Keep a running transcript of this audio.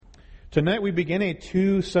Tonight we begin a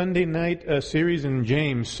 2 Sunday night series in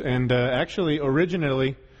James, and actually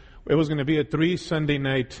originally it was going to be a 3 Sunday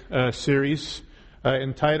night series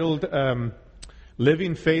entitled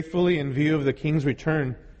Living Faithfully in View of the King's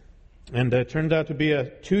Return, and it turned out to be a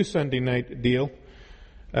 2 Sunday night deal.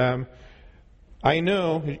 I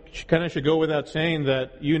know, it kind of should go without saying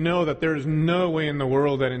that you know that there's no way in the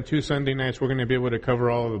world that in 2 Sunday nights we're going to be able to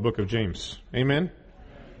cover all of the book of James. Amen?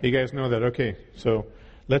 You guys know that. Okay, so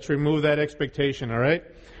let's remove that expectation, all right?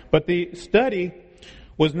 But the study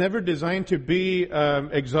was never designed to be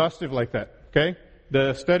exhaustive like that, okay?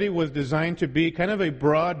 The study was designed to be kind of a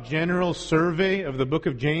broad, general survey of the book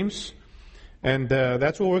of James. And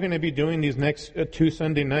that's what we're going to be doing these next 2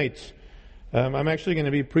 Sunday nights. I'm actually going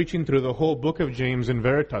to be preaching through the whole book of James in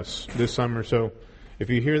Veritas this summer. So if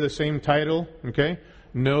you hear the same title, okay,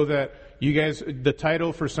 know that you guys, the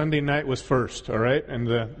title for Sunday night was first, all right? And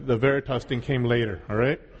the Veritas thing came later, all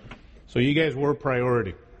right? So you guys were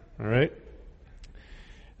priority, all right?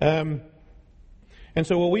 And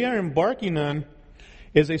so what we are embarking on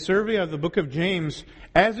is a survey of the book of James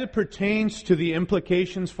as it pertains to the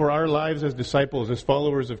implications for our lives as disciples, as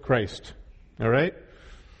followers of Christ, all right?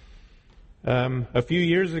 A few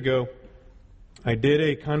years ago, I did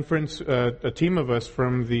a conference, a team of us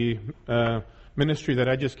from the ministry that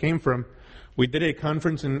I just came from. We did a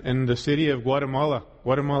conference in the city of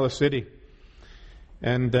Guatemala City.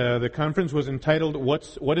 And the conference was entitled,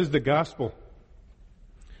 What is the Gospel?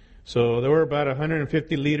 So there were about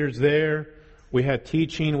 150 leaders there. We had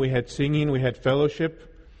teaching, we had singing, we had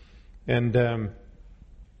fellowship. And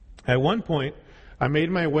at one point, I made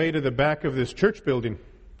my way to the back of this church building.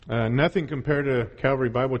 Nothing compared to Calvary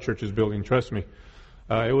Bible Church's building, trust me.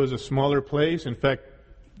 It was a smaller place. In fact,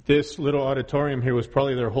 this little auditorium here was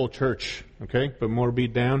probably their whole church, okay, but more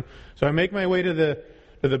beat down. So I make my way to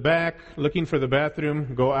the back, looking for the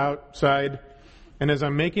bathroom, go outside. And as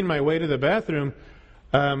I'm making my way to the bathroom,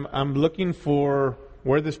 I'm looking for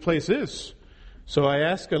where this place is. So I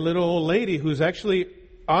ask a little old lady who's actually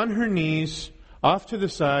on her knees, off to the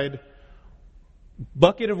side,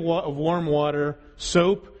 bucket of warm water,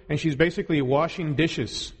 soap, and she's basically washing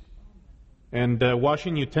dishes and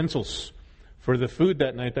washing utensils for the food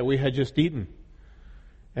that night that we had just eaten.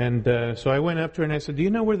 And so I went up to her and I said, "Do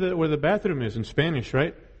you know where the bathroom is?" In Spanish,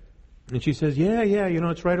 right? And she says, yeah,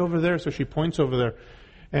 it's right over there. So she points over there.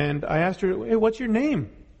 And I asked her, "Hey, what's your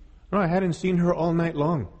name?" No, I hadn't seen her all night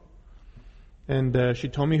long. And she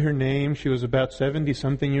told me her name. She was about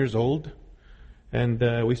 70-something years old.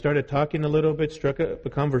 And we started talking a little bit, struck up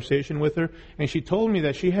a conversation with her. And she told me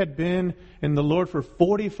that she had been in the Lord for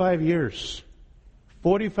 45 years.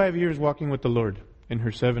 45 years walking with the Lord in her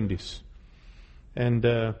 70s.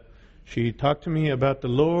 And she talked to me about the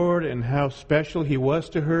Lord and how special He was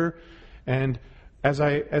to her. And as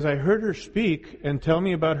I heard her speak and tell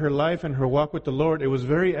me about her life and her walk with the Lord, it was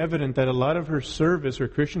very evident that a lot of her service, her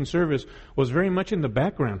Christian service, was very much in the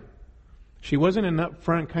background. She wasn't an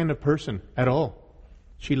upfront kind of person at all.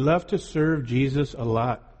 She loved to serve Jesus a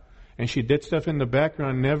lot. And she did stuff in the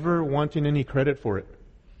background, never wanting any credit for it.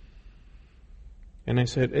 And I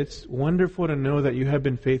said, "It's wonderful to know that you have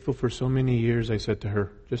been faithful for so many years," I said to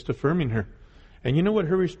her, just affirming her. And you know what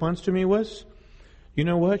her response to me was? "You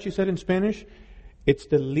know what?" she said in Spanish. "It's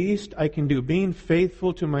the least I can do. Being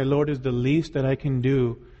faithful to my Lord is the least that I can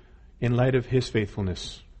do in light of His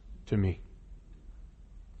faithfulness to me."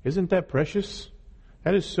 Isn't that precious?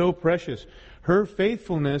 That is so precious. Her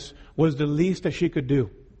faithfulness was the least that she could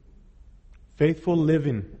do. Faithful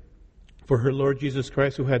living for her Lord Jesus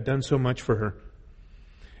Christ, who had done so much for her.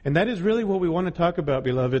 And that is really what we want to talk about,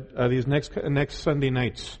 beloved, these next Sunday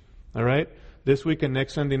nights. All right? This week and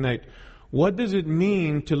next Sunday night. What does it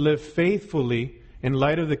mean to live faithfully in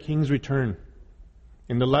light of the King's return?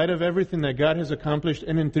 In the light of everything that God has accomplished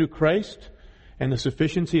in and through Christ and the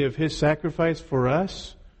sufficiency of His sacrifice for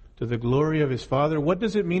us to the glory of His Father, what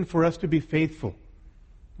does it mean for us to be faithful?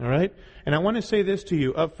 All right? And I want to say this to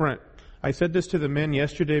you up front. I said this to the men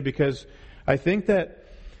yesterday because I think that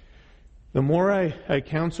the more I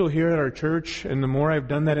counsel here at our church, and the more I've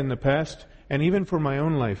done that in the past, and even for my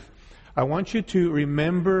own life, I want you to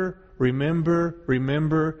remember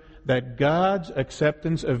that God's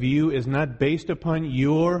acceptance of you is not based upon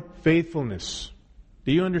your faithfulness.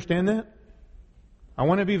 Do you understand that? I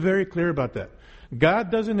want to be very clear about that.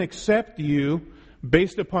 God doesn't accept you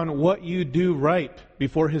based upon what you do right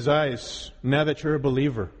before His eyes now that you're a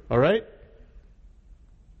believer. All right?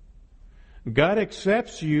 God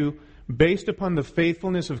accepts you based upon the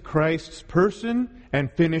faithfulness of Christ's person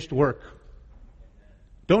and finished work.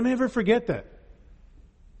 Don't ever forget that.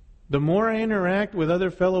 The more I interact with other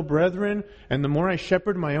fellow brethren, and the more I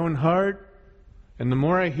shepherd my own heart, and the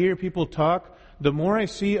more I hear people talk, the more I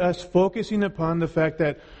see us focusing upon the fact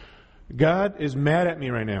that God is mad at me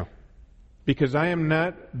right now because I am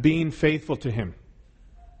not being faithful to Him.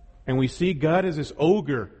 And we see God as this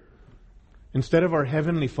ogre instead of our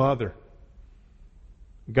Heavenly Father.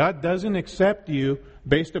 God doesn't accept you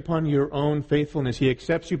based upon your own faithfulness. He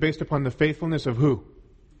accepts you based upon the faithfulness of who?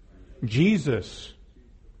 Jesus.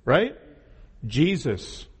 Right?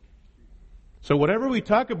 Jesus. So whatever we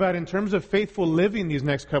talk about in terms of faithful living these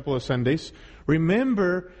next couple of Sundays,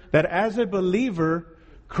 remember that as a believer,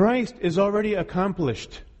 Christ is already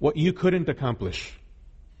accomplished what you couldn't accomplish.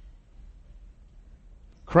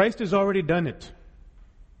 Christ has already done it.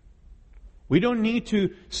 We don't need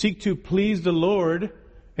to seek to please the Lord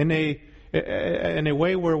in a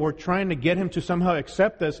way where we're trying to get Him to somehow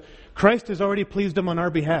accept us. Christ has already pleased Him on our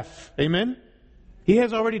behalf. Amen? He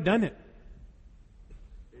has already done it.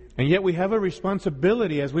 And yet we have a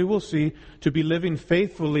responsibility, as we will see, to be living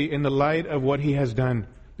faithfully in the light of what He has done.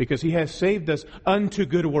 Because He has saved us unto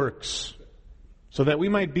good works, so that we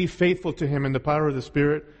might be faithful to Him in the power of the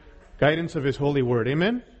Spirit, guidance of His holy word.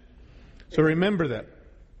 Amen? So remember that.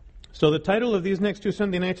 So the title of these next two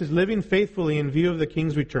Sunday nights is Living Faithfully in View of the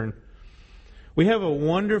King's Return. We have a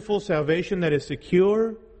wonderful salvation that is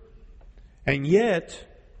secure, and yet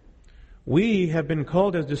we have been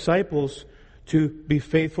called as disciples to be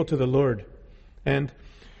faithful to the Lord. And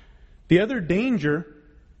the other danger,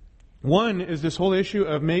 one, is this whole issue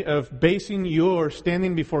of basing your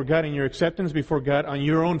standing before God and your acceptance before God on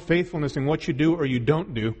your own faithfulness in what you do or you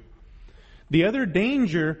don't do. The other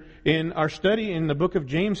danger in our study in the book of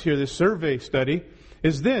James here, this survey study,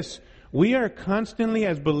 is this. We are constantly,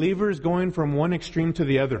 as believers, going from one extreme to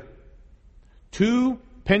the other. Two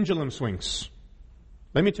pendulum swings.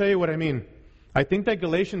 Let me tell you what I mean. I think that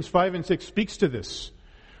Galatians 5 and 6 speaks to this.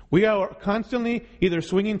 We are constantly either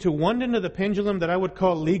swinging to one end of the pendulum that I would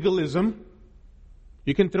call legalism.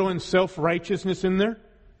 You can throw in self-righteousness in there.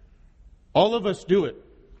 All of us do it.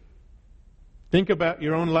 Think about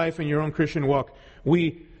your own life and your own Christian walk.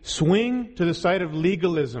 We swing to the side of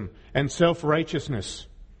legalism and self-righteousness.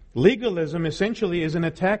 Legalism essentially is an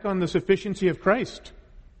attack on the sufficiency of Christ.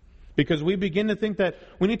 Because we begin to think that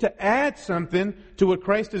we need to add something to what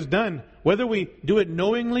Christ has done, whether we do it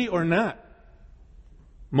knowingly or not.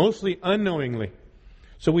 Mostly unknowingly.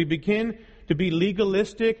 So we begin to be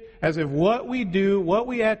legalistic as if what we do, what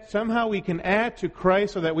we add, somehow we can add to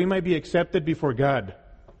Christ so that we might be accepted before God.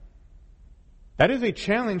 That is a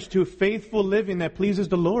challenge to faithful living that pleases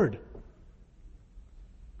the Lord.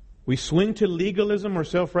 We swing to legalism or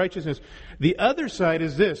self-righteousness. The other side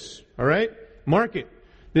is this, all right? Mark it.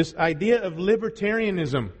 This idea of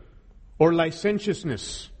libertarianism or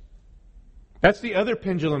licentiousness. That's the other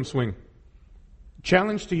pendulum swing.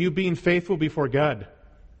 Challenge to you being faithful before God.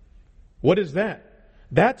 What is that?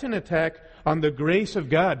 That's an attack on the grace of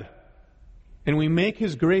God. And we make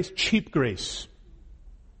His grace cheap grace.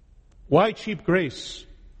 Why cheap grace?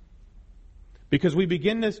 Because we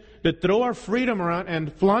begin to throw our freedom around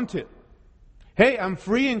and flaunt it. Hey, I'm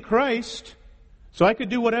free in Christ, so I could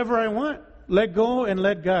do whatever I want. Let go and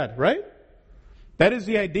let God, right? That is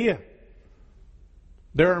the idea.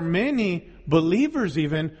 There are many believers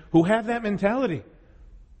even who have that mentality.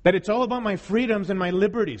 That it's all about my freedoms and my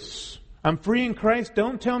liberties. I'm free in Christ.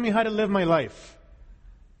 Don't tell me how to live my life.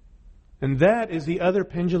 And that is the other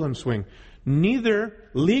pendulum swing. Neither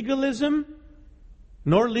legalism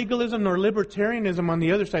nor libertarianism on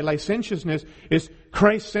the other side, licentiousness, is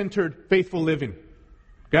Christ-centered faithful living.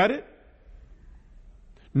 Got it?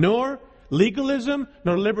 Nor legalism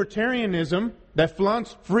nor libertarianism that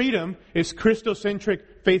flaunts freedom is Christocentric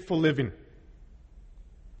faithful living.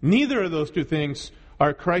 Neither of those two things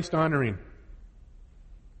are Christ-honoring.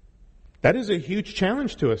 That is a huge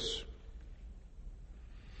challenge to us.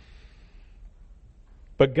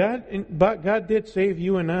 But God did save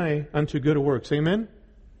you and I unto good works. Amen?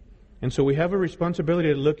 And so we have a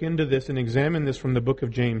responsibility to look into this and examine this from the book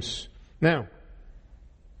of James. Now,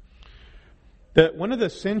 one of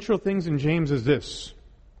the central things in James is this.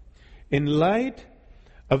 In light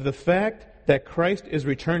of the fact that Christ is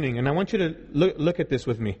returning, and I want you to look at this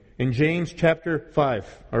with me, in James chapter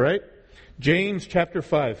 5, all right? James chapter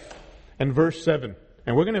 5 and verse 7.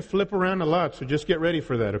 And we're going to flip around a lot, so just get ready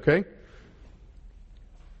for that, okay?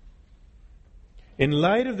 In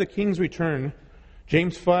light of the King's return,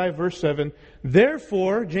 James 5 verse 7,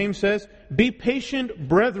 therefore, James says, be patient,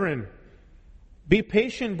 brethren. Be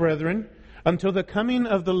patient, brethren, until the coming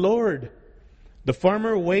of the Lord. The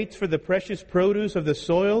farmer waits for the precious produce of the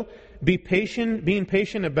soil, being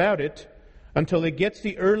patient about it, until it gets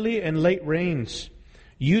the early and late rains.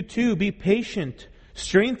 You too, be patient.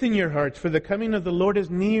 Strengthen your hearts, for the coming of the Lord is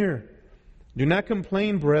near. Do not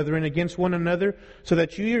complain, brethren, against one another, so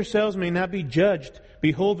that you yourselves may not be judged.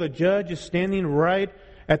 Behold, the judge is standing right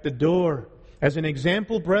at the door. As an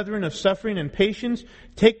example, brethren, of suffering and patience,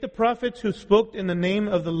 take the prophets who spoke in the name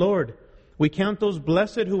of the Lord. We count those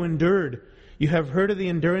blessed who endured. You have heard of the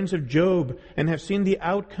endurance of Job, and have seen the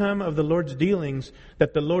outcome of the Lord's dealings,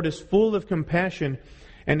 that the Lord is full of compassion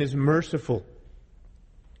and is merciful.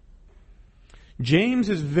 James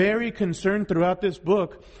is very concerned throughout this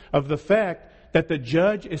book of the fact that the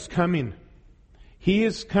judge is coming. He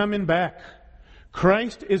is coming back.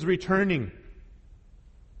 Christ is returning.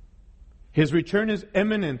 His return is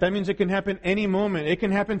imminent. That means it can happen any moment. It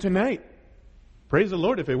can happen tonight. Praise the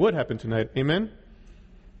Lord if it would happen tonight. Amen?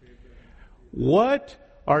 What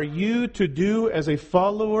are you to do as a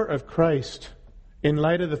follower of Christ in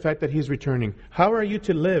light of the fact that He's returning? How are you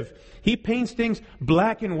to live? He paints things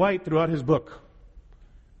black and white throughout his book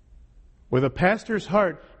with a pastor's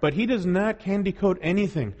heart, but he does not candy coat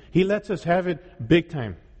anything. He lets us have it big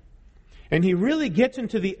time. And he really gets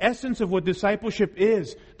into the essence of what discipleship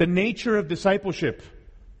is, the nature of discipleship.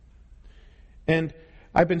 And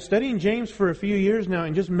I've been studying James for a few years now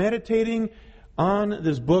and just meditating on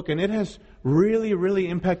this book, and it has really, really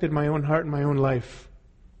impacted my own heart and my own life.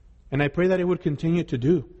 And I pray that it would continue to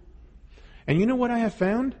do. And you know what I have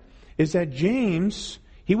found? Is that James,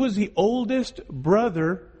 he was the oldest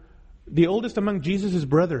brother, the oldest among Jesus'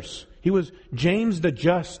 brothers. He was James the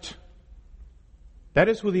Just. That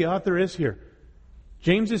is who the author is here.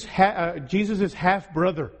 James is Jesus'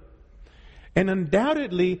 half-brother. And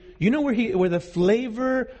undoubtedly, you know where the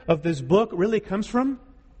flavor of this book really comes from?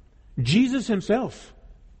 Jesus himself.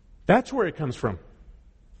 That's where it comes from.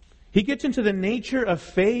 He gets into the nature of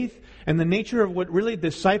faith and the nature of what really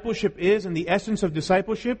discipleship is and the essence of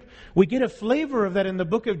discipleship. We get a flavor of that in the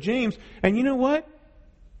book of James. And you know what?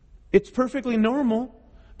 It's perfectly normal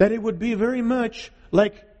that it would be very much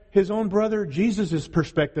like his own brother Jesus'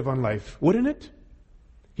 perspective on life, wouldn't it?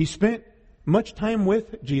 He spent much time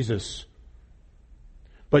with Jesus.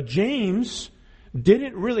 But James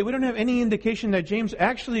didn't really, we don't have any indication that James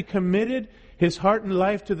actually committed his heart and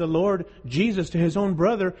life to the Lord Jesus, to his own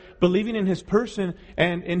brother, believing in his person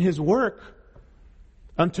and in his work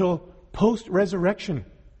until post-resurrection.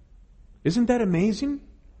 Isn't that amazing?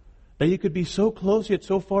 That you could be so close yet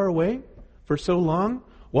so far away for so long,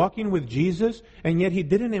 walking with Jesus, and yet he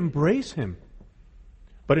didn't embrace him.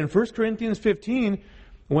 But in 1 Corinthians 15,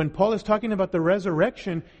 when Paul is talking about the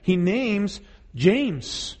resurrection, he names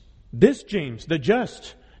James, this James, the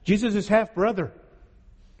just, Jesus' half-brother,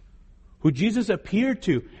 who Jesus appeared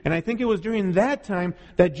to. And I think it was during that time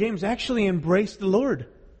that James actually embraced the Lord.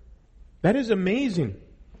 That is amazing.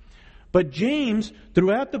 But James,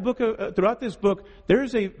 throughout this book,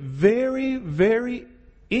 there's a very, very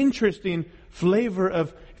interesting flavor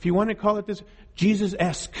of, if you want to call it this,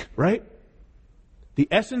 Jesus-esque, right? The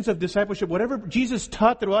essence of discipleship, whatever Jesus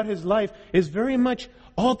taught throughout his life, is very much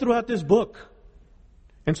all throughout this book.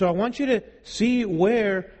 And so I want you to see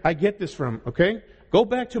where I get this from, okay? Go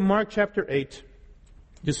back to Mark chapter 8.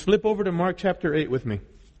 Just flip over to Mark chapter 8 with me.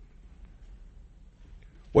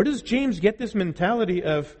 Where does James get this mentality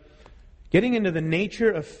of getting into the nature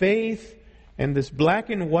of faith and this black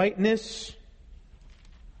and whiteness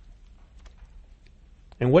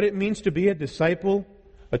and what it means to be a disciple,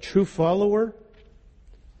 a true follower?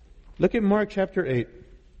 Look at Mark chapter 8.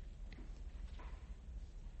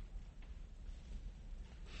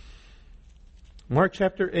 Mark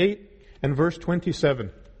chapter 8 and verse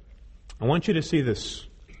 27. I want you to see this.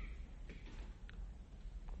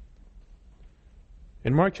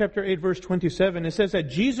 In Mark chapter 8 verse 27, it says that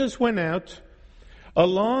Jesus went out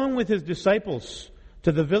along with his disciples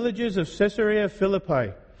to the villages of Caesarea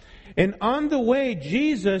Philippi. And on the way,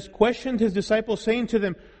 Jesus questioned his disciples, saying to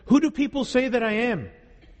them, "Who do people say that I am?"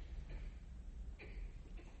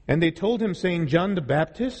 And they told him, saying, "John the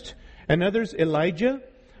Baptist, and others Elijah,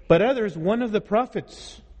 but others one of the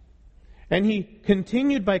prophets." And he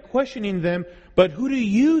continued by questioning them, "But who do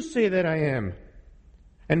you say that I am?"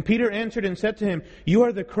 And Peter answered and said to him, "You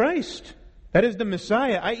are the Christ." That is the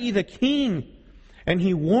Messiah, i.e. the King. And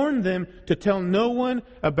he warned them to tell no one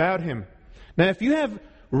about him. Now, if you have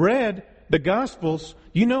read the Gospels,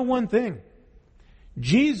 you know one thing.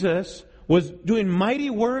 Jesus was doing mighty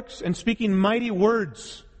works and speaking mighty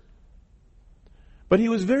words. But he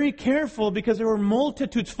was very careful because there were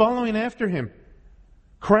multitudes following after him.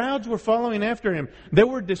 Crowds were following after him. There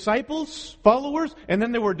were disciples, followers, and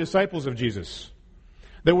then there were disciples of Jesus.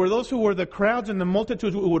 There were those who were the crowds and the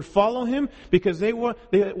multitudes who would follow him because they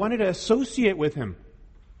wanted to associate with him.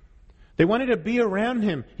 They wanted to be around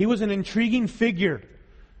him. He was an intriguing figure.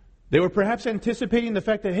 They were perhaps anticipating the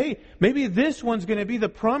fact that, hey, maybe this one's going to be the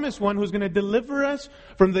promised one who's going to deliver us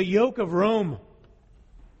from the yoke of Rome.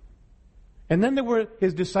 And then there were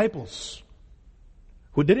his disciples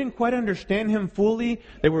who didn't quite understand him fully.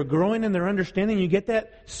 They were growing in their understanding. You get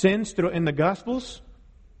that sense in the Gospels.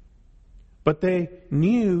 But they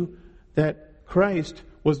knew that Christ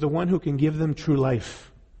was the one who can give them true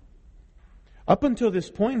life. Up until this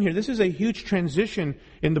point here, this is a huge transition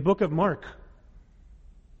in the book of Mark.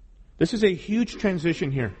 This is a huge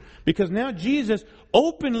transition here. Because now Jesus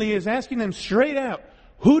openly is asking them straight out,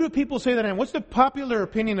 who do people say that I am? What's the popular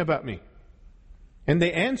opinion about me? And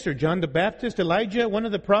they answer, John the Baptist, Elijah, one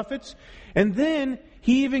of the prophets. And then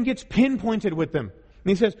he even gets pinpointed with them. And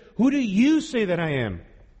he says, who do you say that I am?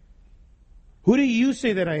 Who do you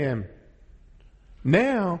say that I am?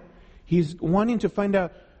 Now, he's wanting to find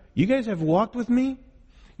out, you guys have walked with me?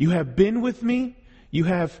 You have been with me? You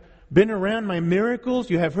have been around my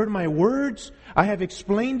miracles? You have heard my words? I have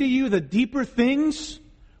explained to you the deeper things?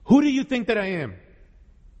 Who do you think that I am?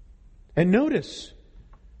 And notice,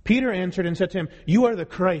 Peter answered and said to him, you are the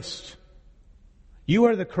Christ. You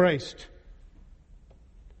are the Christ.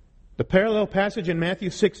 The parallel passage in Matthew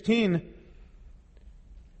 16,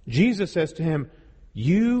 Jesus says to him,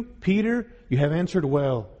 you, Peter, you have answered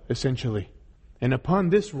well, essentially. And upon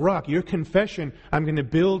this rock, your confession, I'm going to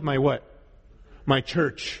build my what? My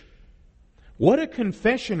church. What a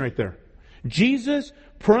confession right there. Jesus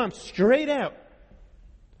prompts straight out,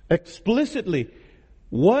 explicitly,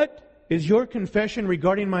 what is your confession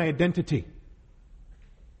regarding my identity?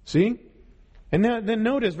 See? And now, then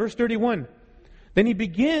notice, verse 31. Then he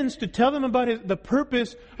begins to tell them about the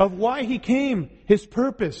purpose of why he came, his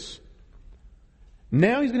purpose.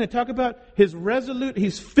 Now he's going to talk about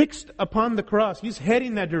he's fixed upon the cross. He's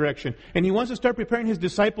heading that direction. And he wants to start preparing his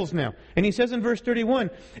disciples now. And he says in verse 31,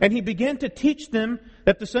 and he began to teach them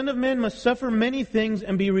that the Son of Man must suffer many things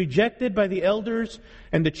and be rejected by the elders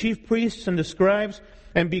and the chief priests and the scribes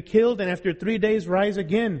and be killed and after 3 days rise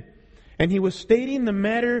again. And he was stating the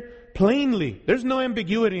matter plainly. There's no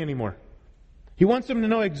ambiguity anymore. He wants them to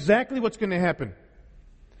know exactly what's going to happen.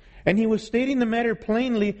 And he was stating the matter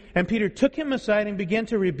plainly, and Peter took him aside and began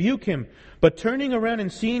to rebuke him. But turning around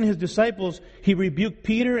and seeing his disciples, he rebuked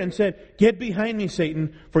Peter and said, get behind me,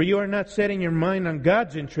 Satan, for you are not setting your mind on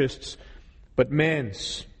God's interests, but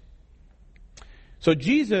man's. So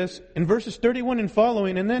Jesus, in verses 31 and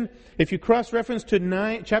following, and then if you cross-reference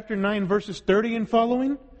to chapter 9, verses 30 and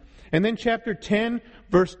following, and then chapter 10,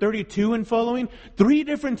 verse 32 and following, 3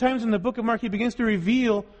 different times in the book of Mark, he begins to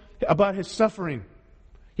reveal about his suffering.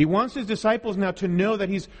 He wants his disciples now to know that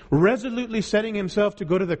he's resolutely setting himself to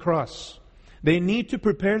go to the cross. They need to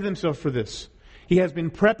prepare themselves for this. He has been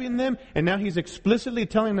prepping them, and now he's explicitly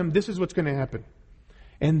telling them this is what's going to happen.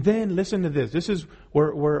 And then, listen to this. This is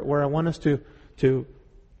where I want us to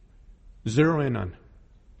zero in on.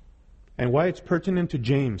 And why it's pertinent to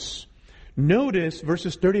James. Notice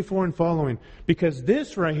verses 34 and following, because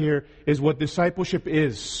this right here is what discipleship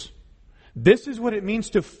is. This is what it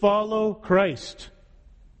means to follow Christ.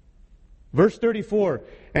 Verse 34,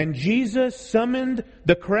 and Jesus summoned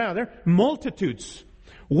the crowd, there are multitudes,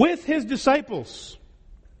 with his disciples.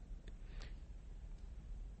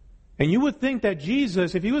 And you would think that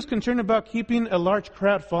Jesus, if he was concerned about keeping a large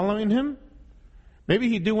crowd following him, maybe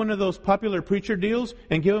he'd do one of those popular preacher deals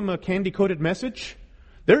and give them a candy-coated message.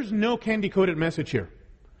 There's no candy-coated message here.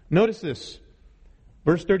 Notice this.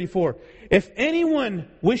 Verse 34. If anyone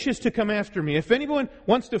wishes to come after me, if anyone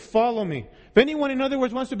wants to follow me, if anyone, in other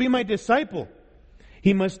words, wants to be my disciple,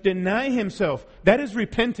 he must deny himself. That is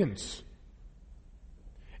repentance.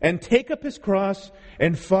 And take up his cross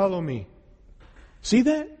and follow me. See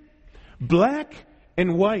that? Black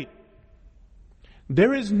and white.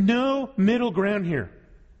 There is no middle ground here.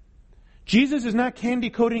 Jesus is not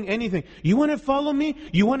candy-coating anything. You want to follow me?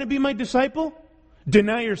 You want to be my disciple?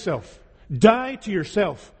 Deny yourself. Die to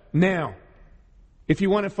yourself now if you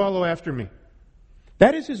want to follow after me.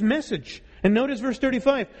 That is his message. And notice verse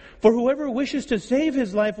 35. For whoever wishes to save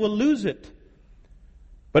his life will lose it.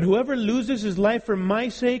 But whoever loses his life for my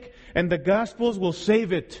sake and the gospel's will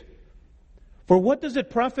save it. For what does it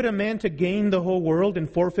profit a man to gain the whole world and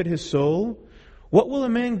forfeit his soul? What will a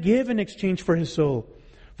man give in exchange for his soul?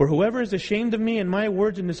 For whoever is ashamed of me and my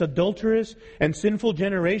words in this adulterous and sinful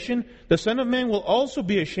generation, the Son of Man will also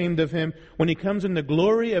be ashamed of him when he comes in the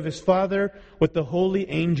glory of his Father with the holy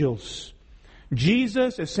angels.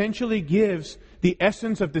 Jesus essentially gives the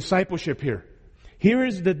essence of discipleship here. Here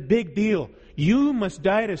is the big deal. You must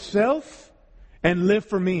die to self and live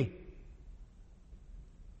for me.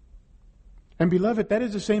 And beloved, that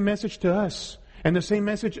is the same message to us and the same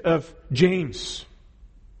message of James.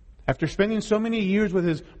 After spending so many years with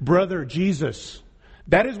his brother Jesus,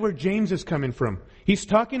 that is where James is coming from. He's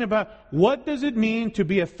talking about what does it mean to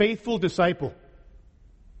be a faithful disciple?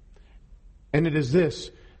 And it is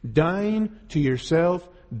this: dying to yourself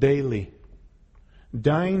daily.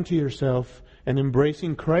 Dying to yourself and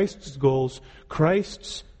embracing Christ's goals,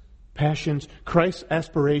 Christ's passions, Christ's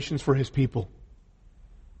aspirations for His people.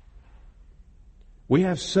 We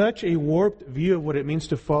have such a warped view of what it means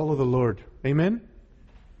to follow the Lord. Amen?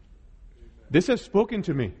 This has spoken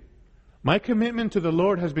to me. My commitment to the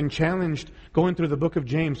Lord has been challenged going through the book of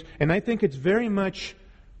James. And I think it's very much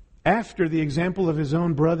after the example of his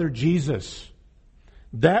own brother Jesus.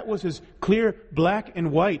 That was his clear black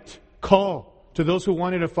and white call to those who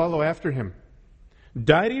wanted to follow after him.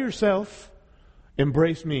 Die to yourself,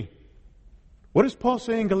 embrace me. What does Paul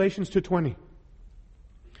say in Galatians 2:20?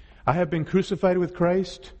 I have been crucified with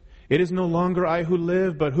Christ. It is no longer I who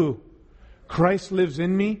live, but who? Christ lives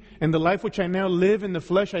in me. And the life which I now live in the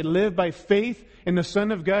flesh, I live by faith in the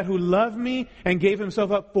Son of God who loved me and gave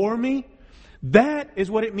Himself up for me. That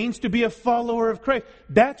is what it means to be a follower of Christ.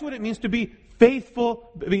 That's what it means to be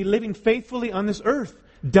faithful, be living faithfully on this earth.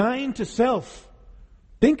 Dying to self.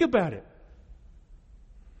 Think about it.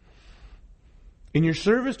 In your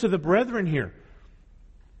service to the brethren here,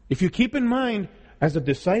 if you keep in mind, as a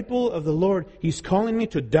disciple of the Lord, He's calling me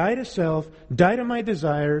to die to self, die to my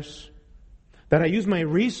desires, that I use my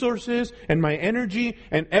resources and my energy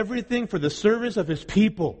and everything for the service of His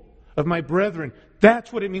people, of my brethren.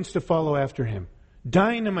 That's what it means to follow after Him.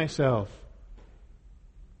 Dying to myself.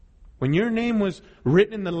 When your name was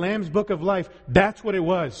written in the Lamb's Book of Life, that's what it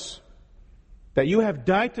was. That you have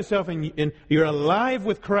died to self and you're alive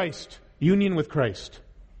with Christ, union with Christ.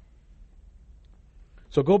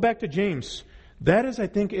 So go back to James. That is, I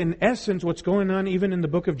think, in essence, what's going on even in the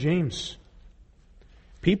book of James.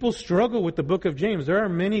 People struggle with the book of James. There are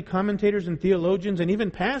many commentators and theologians and even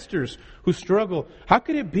pastors who struggle. How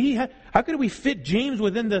could it be? How could we fit James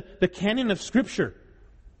within the canon of Scripture?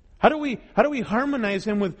 How do we harmonize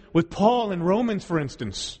him with Paul and Romans, for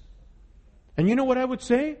instance? And you know what I would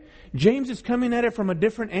say? James is coming at it from a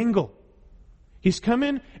different angle. He's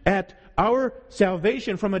coming at our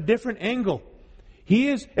salvation from a different angle. He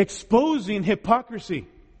is exposing hypocrisy.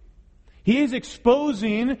 He is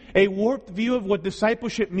exposing a warped view of what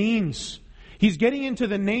discipleship means. He's getting into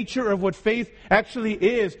the nature of what faith actually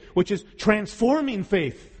is, which is transforming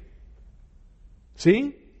faith.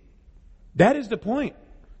 See? That is the point.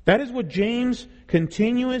 That is what James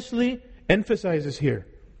continuously emphasizes here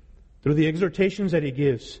through the exhortations that he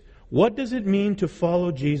gives. What does it mean to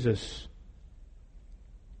follow Jesus?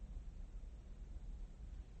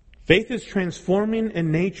 Faith is transforming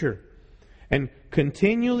in nature. And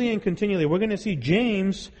continually, we're going to see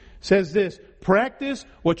James says this: practice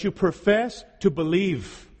what you profess to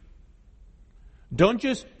believe. Don't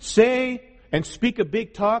just say and speak a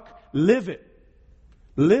big talk, live it.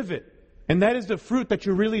 Live it. And that is the fruit that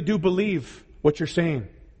you really do believe what you're saying.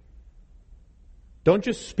 Don't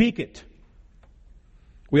just speak it.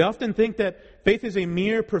 We often think that faith is a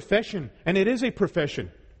mere profession, and it is a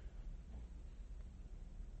profession.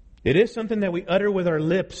 It is something that we utter with our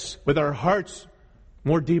lips, with our hearts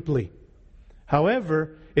more deeply.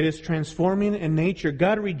 However, it is transforming in nature.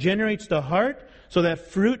 God regenerates the heart so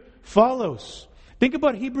that fruit follows. Think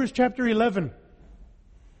about Hebrews chapter 11.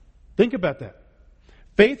 Think about that.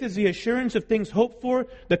 Faith is the assurance of things hoped for,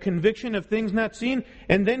 the conviction of things not seen.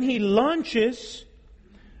 And then he launches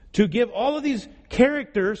to give all of these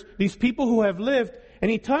characters, these people who have lived,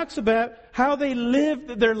 and he talks about how they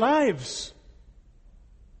lived their lives.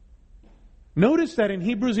 Notice that in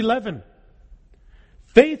Hebrews 11.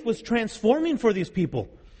 Faith was transforming for these people.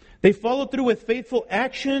 They followed through with faithful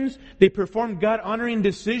actions. They performed God-honoring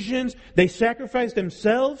decisions. They sacrificed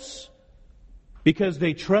themselves because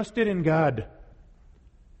they trusted in God.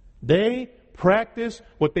 They practiced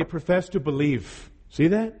what they professed to believe. See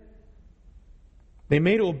that? They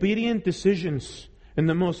made obedient decisions in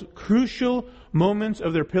the most crucial moments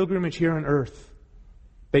of their pilgrimage here on earth.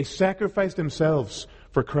 They sacrificed themselves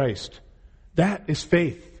for Christ. That is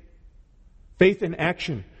faith. Faith in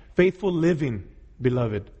action. Faithful living,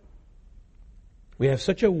 beloved. We have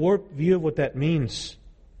such a warped view of what that means.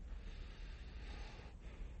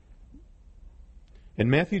 In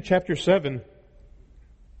Matthew chapter 7,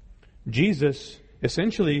 Jesus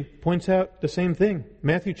essentially points out the same thing.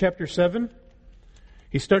 Matthew chapter 7,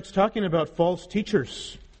 he starts talking about false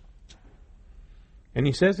teachers. And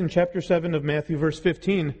he says in chapter 7 of Matthew, verse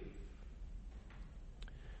 15,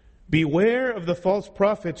 Beware of the false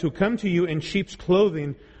prophets who come to you in sheep's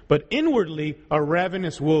clothing, but inwardly are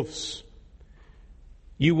ravenous wolves.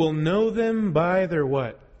 You will know them by their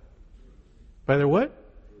what? By their what?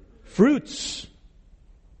 Fruits.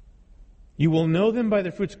 You will know them by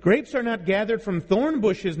their fruits. Grapes are not gathered from thorn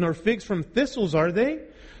bushes, nor figs from thistles, are they?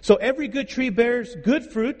 So every good tree bears good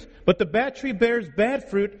fruit, but the bad tree bears bad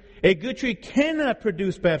fruit. A good tree cannot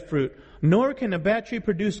produce bad fruit, nor can a bad tree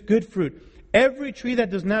produce good fruit. Every tree that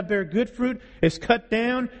does not bear good fruit is cut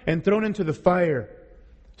down and thrown into the fire.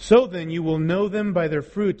 So then you will know them by their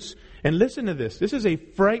fruits. And listen to this. This is a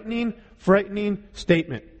frightening, frightening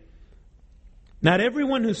statement. Not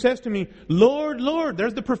everyone who says to me, Lord, Lord,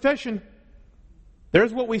 there's the profession.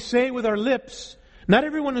 There's what we say with our lips. Not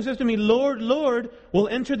everyone who says to me, Lord, Lord, will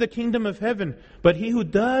enter the kingdom of heaven, but he who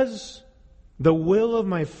does the will of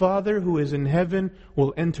my Father who is in heaven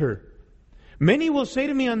will enter. Many will say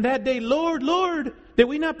to me on that day, Lord, Lord, did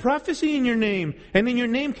we not prophesy in your name? And in your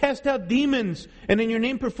name cast out demons, and in your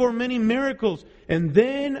name perform many miracles. And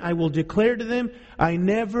then I will declare to them, I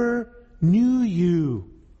never knew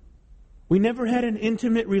you. We never had an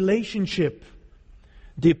intimate relationship.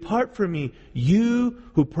 Depart from me, you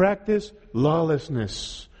who practice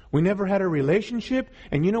lawlessness. We never had a relationship,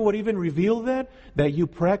 and you know what even revealed that? That you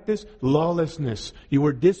practice lawlessness. You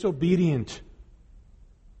were disobedient.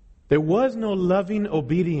 There was no loving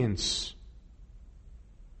obedience.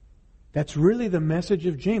 That's really the message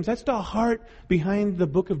of James. That's the heart behind the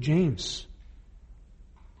book of James.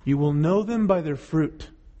 You will know them by their fruit.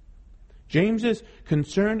 James is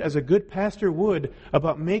concerned, as a good pastor would,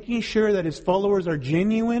 about making sure that his followers are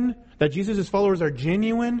genuine, that Jesus' followers are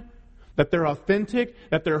genuine, that they're authentic,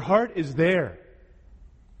 that their heart is there.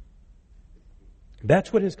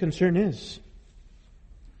 That's what his concern is.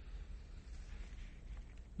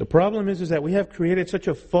 The problem is that we have created such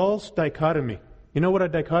a false dichotomy. You know what a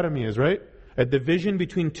dichotomy is, right? A division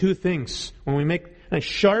between two things. When we make a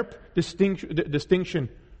sharp distinction,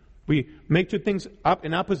 we make two things up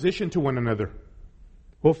in opposition to one another.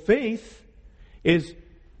 Well, faith is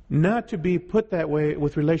not to be put that way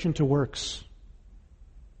with relation to works.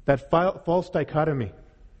 That false dichotomy.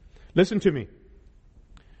 Listen to me.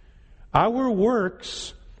 Our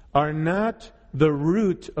works are not the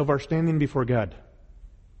root of our standing before God.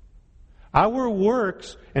 Our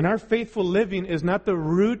works and our faithful living is not the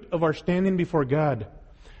root of our standing before God.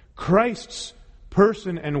 Christ's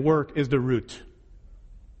person and work is the root.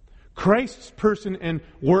 Christ's person and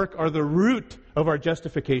work are the root of our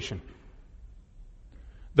justification.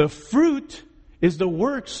 The fruit is the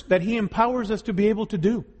works that He empowers us to be able to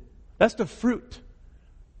do. That's the fruit.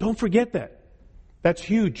 Don't forget that. That's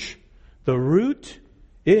huge. The root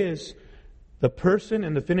is the person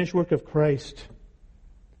and the finished work of Christ.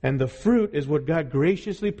 And the fruit is what God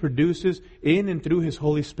graciously produces in and through His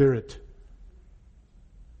Holy Spirit.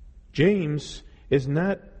 James is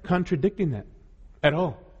not contradicting that at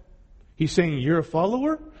all. He's saying, you're a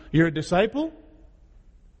follower? You're a disciple?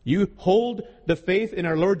 You hold the faith in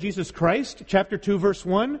our Lord Jesus Christ, chapter 2, verse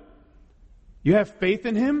 1? You have faith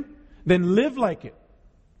in Him? Then live like it.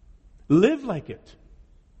 Live like it.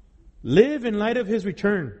 Live in light of His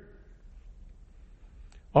return.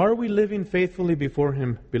 Are we living faithfully before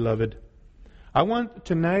Him, beloved? I want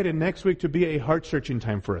tonight and next week to be a heart-searching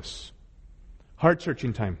time for us.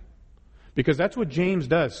 Heart-searching time. Because that's what James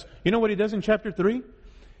does. You know what he does in chapter 3?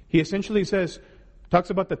 He essentially talks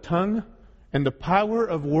about the tongue and the power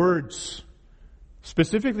of words.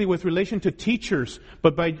 Specifically with relation to teachers,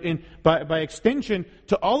 but by extension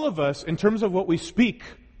to all of us in terms of what we speak.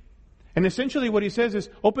 And essentially what he says is,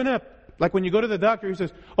 open up. Like when you go to the doctor, he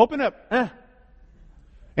says, open up.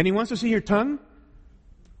 And he wants to see your tongue?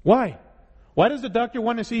 Why? Why does the doctor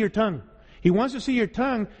want to see your tongue? He wants to see your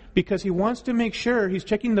tongue because he wants to make sure, he's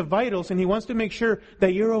checking the vitals, and he wants to make sure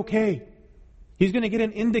that you're okay. He's going to get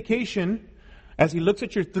an indication as he looks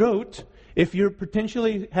at your throat if you're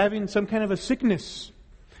potentially having some kind of a sickness.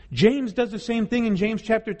 James does the same thing in James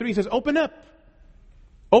chapter 3. He says, open up.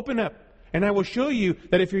 Open up. And I will show you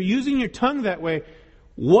that if you're using your tongue that way,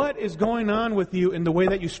 what is going on with you in the way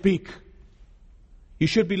that you speak. You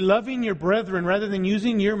should be loving your brethren rather than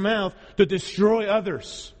using your mouth to destroy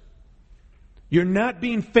others. You're not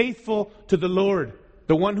being faithful to the Lord,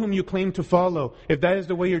 the one whom you claim to follow, if that is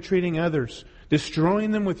the way you're treating others.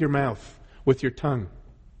 Destroying them with your mouth, with your tongue.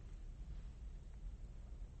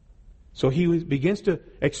 So he begins to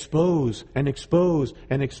expose and expose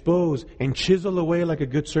and expose and chisel away like a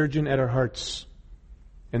good surgeon at our hearts.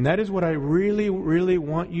 And that is what I really, really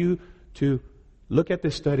want you to look at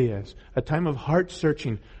this study as. A time of heart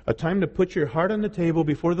searching. A time to put your heart on the table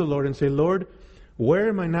before the Lord and say, Lord, where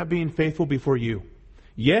am I not being faithful before you?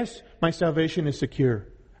 Yes, my salvation is secure,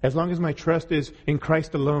 as long as my trust is in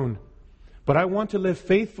Christ alone. But I want to live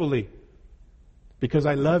faithfully because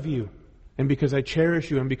I love you and because I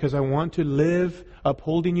cherish you and because I want to live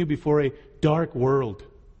upholding you before a dark world.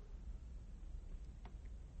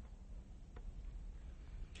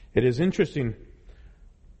 It is interesting,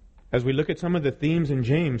 as we look at some of the themes in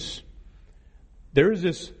James, there is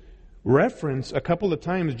this reference a couple of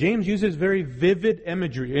times. James uses very vivid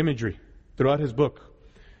imagery throughout his book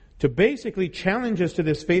to basically challenge us to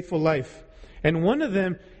this faithful life. And one of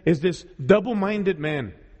them is this double-minded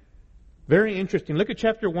man. Very interesting. Look at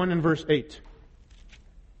chapter 1 and verse 8.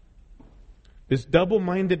 This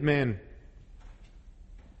double-minded man.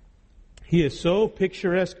 He is so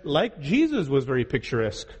picturesque, like Jesus was very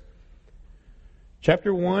picturesque.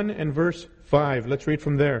 Chapter 1 and verse 5. Let's read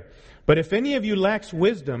from there. But if any of you lacks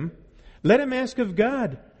wisdom, let him ask of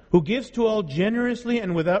God, who gives to all generously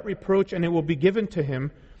and without reproach, and it will be given to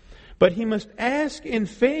him. But he must ask in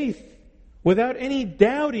faith, without any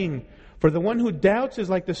doubting. For the one who doubts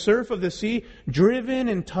is like the surf of the sea, driven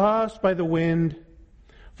and tossed by the wind.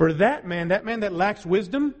 For that man that lacks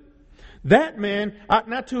wisdom, that man ought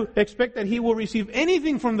not to expect that he will receive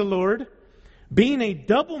anything from the Lord, being a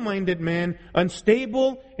double-minded man,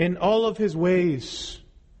 unstable in all of his ways.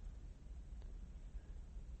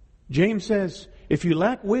 James says, if you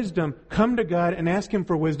lack wisdom, come to God and ask Him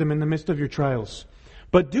for wisdom in the midst of your trials.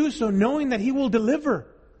 But do so knowing that He will deliver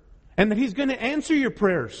and that He's going to answer your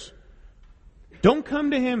prayers. Don't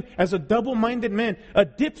come to Him as a double-minded man, a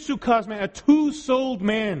dipsukos man, a two-souled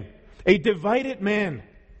man, a divided man.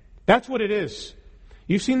 That's what it is.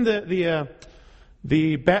 You've seen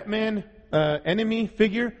the Batman enemy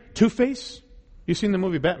figure, Two-Face? You've seen the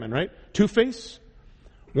movie Batman, right? Two-Face.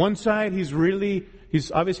 One side,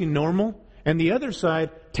 he's obviously normal, and the other side,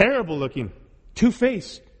 terrible looking,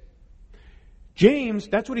 two-faced. James,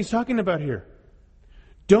 that's what he's talking about here.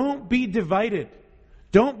 Don't be divided.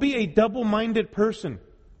 Don't be a double-minded person.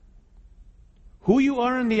 Who you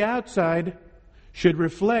are on the outside should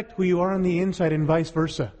reflect who you are on the inside and vice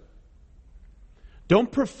versa.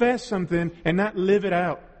 Don't profess something and not live it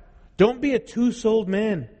out. Don't be a two-souled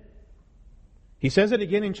man. He says it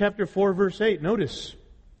again in chapter 4, verse 8. Notice.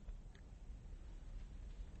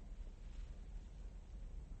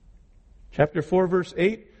 Chapter 4, verse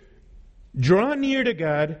 8. Draw near to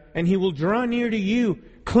God, and He will draw near to you.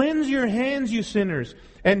 Cleanse your hands, you sinners,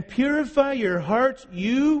 and purify your hearts,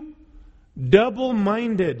 you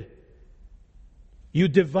double-minded. You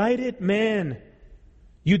divided man.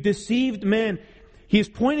 You deceived man. He's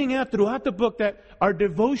pointing out throughout the book that our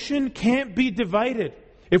devotion can't be divided.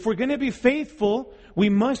 If we're going to be faithful, we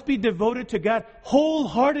must be devoted to God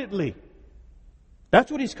wholeheartedly. That's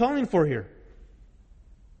what he's calling for here.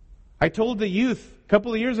 I told the youth a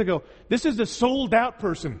couple of years ago, this is a sold-out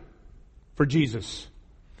person for Jesus.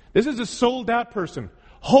 This is a sold-out person.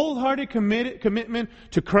 Wholehearted commitment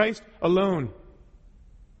to Christ alone.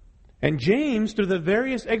 And James, through the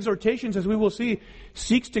various exhortations, as we will see,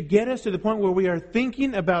 seeks to get us to the point where we are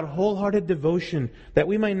thinking about wholehearted devotion, that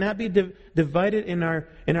we might not be divided in our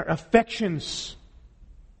affections,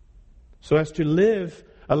 so as to live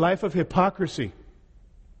a life of hypocrisy.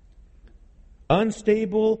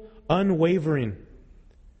 Unstable, unwavering.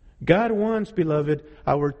 God wants, beloved,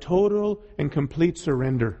 our total and complete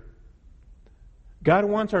surrender. God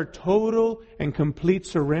wants our total and complete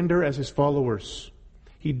surrender as His followers.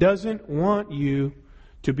 He doesn't want you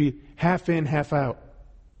to be half in, half out.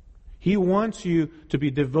 He wants you to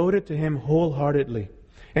be devoted to Him wholeheartedly.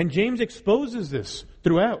 And James exposes this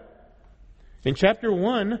throughout. In chapter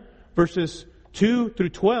 1, verses 2 through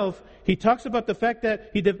 12, he talks about the fact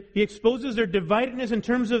that he exposes their dividedness in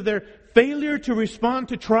terms of their failure to respond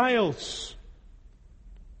to trials.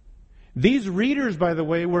 These readers, by the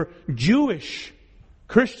way, were Jewish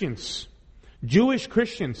Christians. Jewish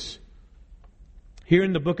Christians here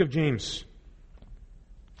in the book of James.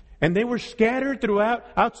 And they were scattered throughout,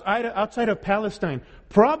 outside of Palestine.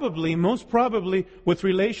 Probably, most probably, with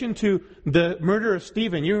relation to the murder of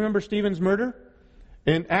Stephen. You remember Stephen's murder?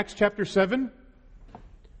 In Acts chapter 7?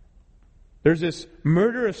 There's this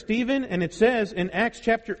murder of Stephen, and it says in Acts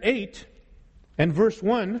chapter 8 and verse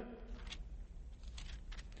 1,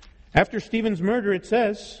 after Stephen's murder, it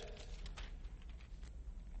says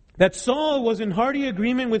that Saul was in hearty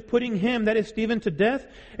agreement with putting him, that is Stephen, to death.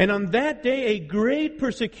 And on that day a great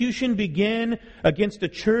persecution began against the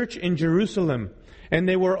church in Jerusalem. And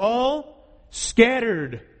they were all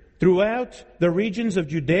scattered throughout the regions of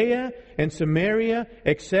Judea and Samaria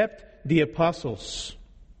except the apostles.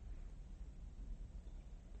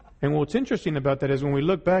 And what's interesting about that is when we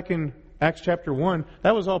look back in Acts chapter 1,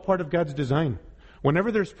 that was all part of God's design.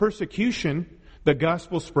 Whenever there's persecution, the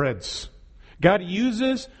gospel spreads. God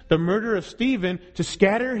uses the murder of Stephen to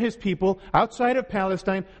scatter his people outside of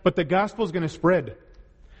Palestine, but the gospel is going to spread.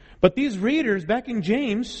 But these readers back in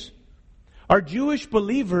James are Jewish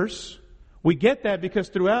believers. We get that because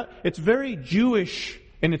throughout, it's very Jewish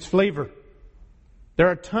in its flavor. There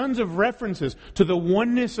are tons of references to the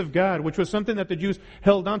oneness of God, which was something that the Jews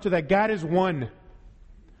held on to, that God is one.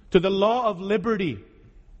 To the law of liberty.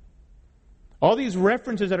 All these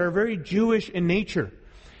references that are very Jewish in nature.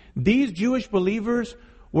 These Jewish believers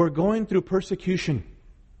were going through persecution.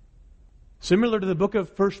 Similar to the book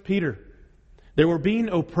of 1 Peter. They were being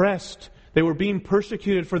oppressed. They were being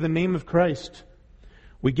persecuted for the name of Christ.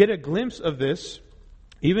 We get a glimpse of this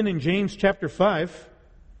even in James chapter 5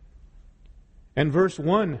 and verse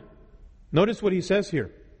 1. Notice what he says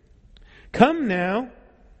here. Come now,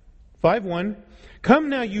 5:1. Come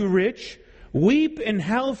now, you rich, weep and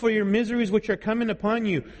howl for your miseries which are coming upon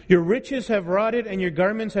you. Your riches have rotted and your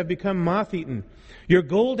garments have become moth-eaten. Your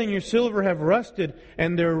gold and your silver have rusted,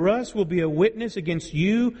 and their rust will be a witness against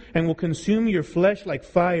you and will consume your flesh like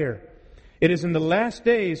fire. It is in the last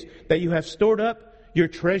days that you have stored up your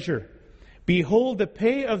treasure. Behold, the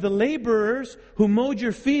pay of the laborers who mowed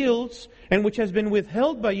your fields and which has been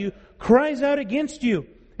withheld by you cries out against you.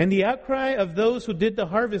 And the outcry of those who did the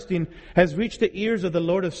harvesting has reached the ears of the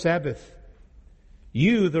Lord of Sabaoth.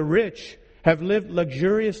 You, the rich, have lived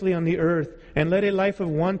luxuriously on the earth and led a life of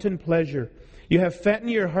wanton pleasure. You have fattened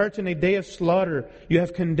your hearts in a day of slaughter. You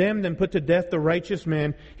have condemned and put to death the righteous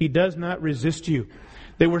man. He does not resist you.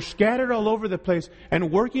 They were scattered all over the place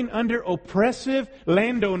and working under oppressive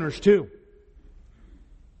landowners too.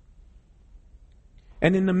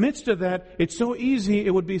 And in the midst of that, it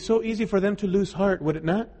would be so easy for them to lose heart, would it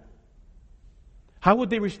not? How would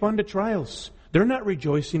they respond to trials? They're not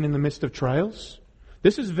rejoicing in the midst of trials.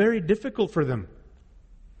 This is very difficult for them.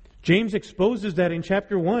 James exposes that in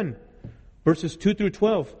chapter 1, verses 2 through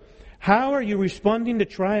 12. How are you responding to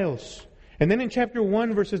trials? And then in chapter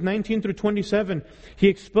 1, verses 19 through 27, he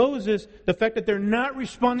exposes the fact that they're not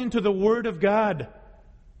responding to the Word of God.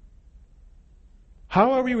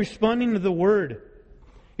 How are we responding to the Word?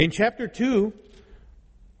 In chapter 2,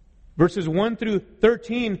 verses 1 through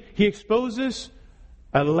 13, he exposes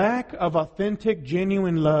a lack of authentic,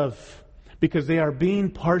 genuine love because they are being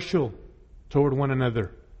partial toward one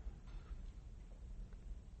another.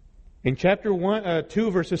 In chapter 2,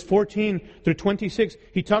 verses 14 through 26,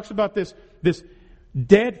 he talks about this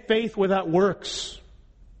dead faith without works,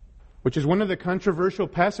 which is one of the controversial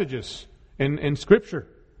passages in Scripture.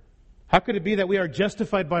 How could it be that we are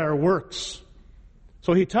justified by our works?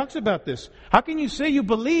 So he talks about this. How can you say you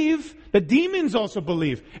believe? The demons also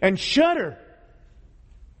believe and shudder.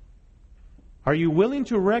 Are you willing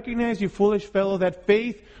to recognize, you foolish fellow, that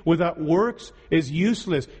faith without works is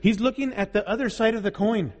useless? He's looking at the other side of the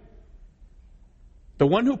coin. The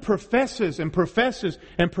one who professes and professes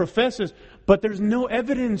and professes, but there's no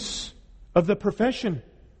evidence of the profession.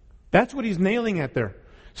 That's what he's nailing at there.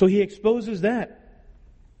 So he exposes that.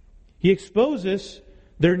 He exposes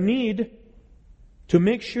their need to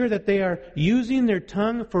make sure that they are using their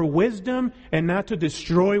tongue for wisdom and not to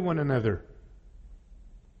destroy one another.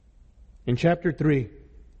 In chapter 3,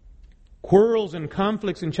 quarrels and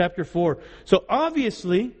conflicts in chapter 4. So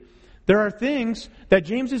obviously, there are things that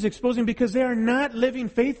James is exposing because they are not living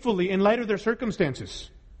faithfully in light of their circumstances.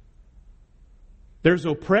 There's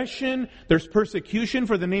oppression, there's persecution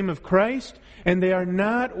for the name of Christ, and they are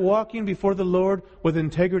not walking before the Lord with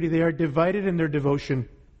integrity. They are divided in their devotion.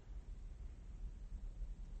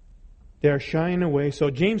 They are shying away.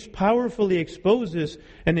 So James powerfully exposes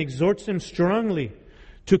and exhorts them strongly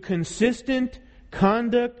to consistent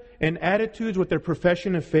conduct and attitudes with their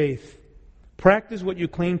profession of faith. Practice what you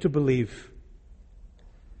claim to believe.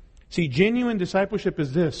 See, genuine discipleship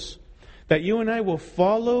is this, that you and I will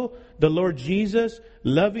follow the Lord Jesus,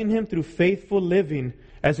 loving Him through faithful living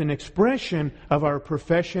as an expression of our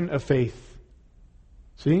profession of faith.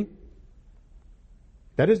 See?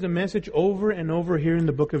 That is the message over and over here in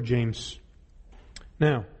the book of James.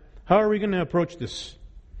 Now, how are we going to approach this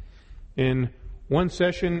in one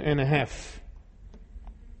session and a half?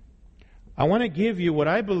 I want to give you what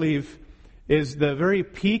I believe is the very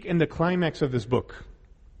peak and the climax of this book.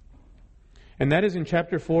 And that is in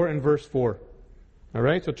chapter 4 and verse 4. All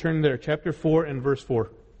right, so turn there, chapter 4 and verse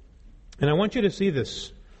 4. And I want you to see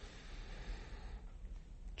this.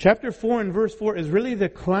 Chapter 4 and verse 4 is really the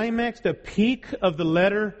climax, the peak of the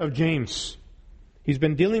letter of James. He's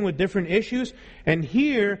been dealing with different issues, and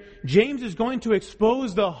here James is going to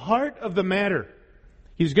expose the heart of the matter.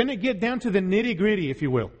 He's going to get down to the nitty-gritty, if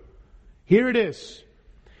you will. Here it is.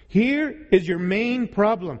 Here is your main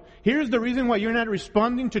problem. Here's the reason why you're not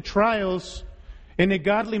responding to trials in a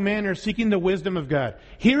godly manner, seeking the wisdom of God.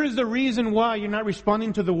 Here is the reason why you're not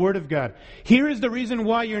responding to the Word of God. Here is the reason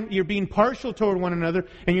why you're being partial toward one another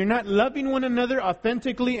and you're not loving one another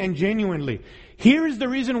authentically and genuinely. Here is the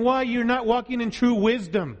reason why you're not walking in true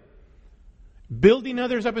wisdom, building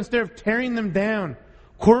others up instead of tearing them down,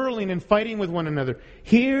 quarreling and fighting with one another.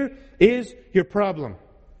 Here is your problem.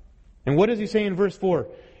 And what does he say in verse 4?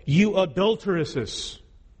 You adulteresses.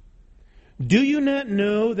 Do you not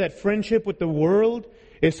know that friendship with the world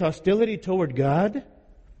is hostility toward God?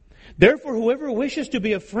 Therefore, whoever wishes to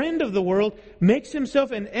be a friend of the world makes himself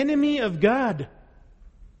an enemy of God.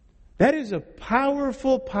 That is a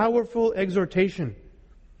powerful, powerful exhortation.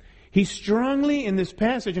 He strongly, in this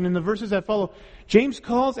passage and in the verses that follow, James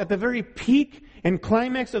calls at the very peak and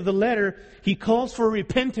climax of the letter, he calls for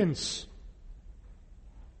repentance.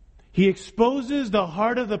 He exposes the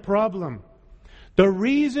heart of the problem. The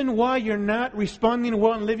reason why you're not responding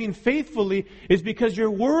well and living faithfully is because you're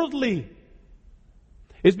worldly.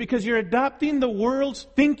 It's because you're adopting the world's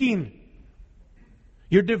thinking.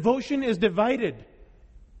 Your devotion is divided.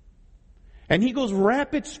 And he goes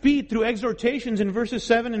rapid speed through exhortations in verses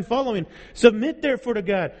 7 and following. Submit therefore to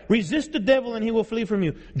God. Resist the devil and he will flee from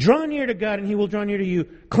you. Draw near to God and he will draw near to you.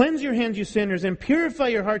 Cleanse your hands, you sinners, and purify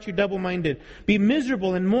your hearts, you double-minded. Be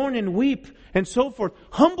miserable and mourn and weep and so forth.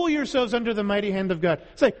 Humble yourselves under the mighty hand of God.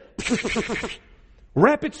 It's like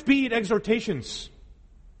rapid speed exhortations.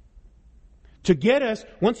 To get us,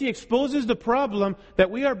 once he exposes the problem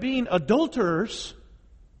that we are being adulterers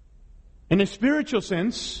in a spiritual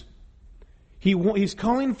sense, He's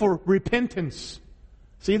calling for repentance.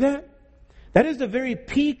 See that? That is the very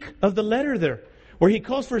peak of the letter there, where he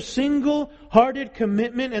calls for single-hearted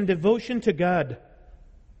commitment and devotion to God.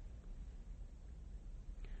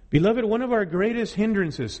 Beloved, one of our greatest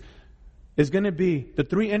hindrances is going to be the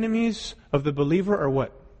three enemies of the believer are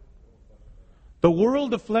what? The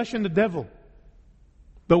world, the flesh, and the devil.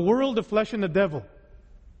 The world, the flesh, and the devil.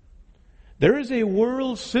 There is a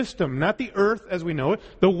world system, not the earth as we know it,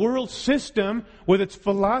 the world system with its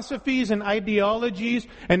philosophies and ideologies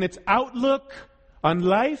and its outlook on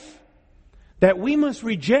life that we must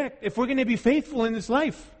reject if we're going to be faithful in this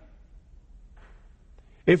life.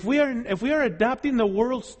 If we are adopting the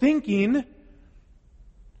world's thinking,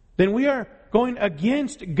 then we are going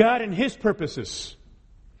against God and His purposes.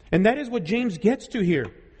 And that is what James gets to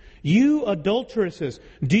here. You adulteresses,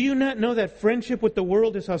 do you not know that friendship with the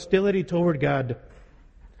world is hostility toward God?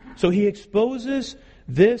 So he exposes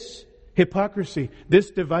this hypocrisy,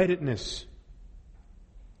 this dividedness.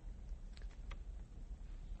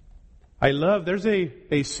 There's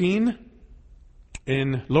a scene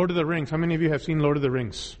in Lord of the Rings. How many of you have seen Lord of the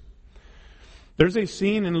Rings? There's a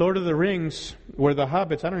scene in Lord of the Rings where the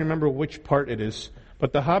hobbits, I don't remember which part it is,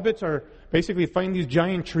 but the hobbits are basically find these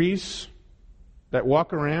giant trees that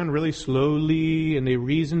walk around really slowly, and they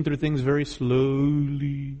reason through things very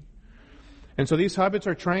slowly. And so these hobbits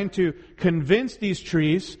are trying to convince these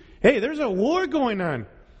trees, hey, there's a war going on,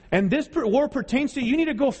 and this war pertains to you. You need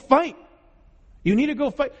to go fight. You need to go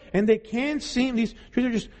fight. And they can't seem, these trees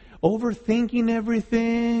are just overthinking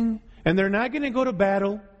everything, and they're not going to go to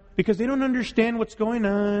battle because they don't understand what's going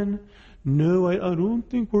on. No, I don't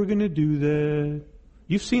think we're going to do that.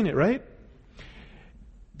 You've seen it, right?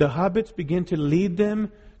 The hobbits begin to lead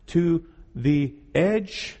them to the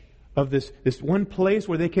edge of this one place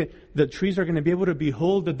where the trees are going to be able to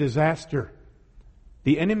behold the disaster.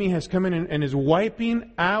 The enemy has come in and is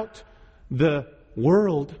wiping out the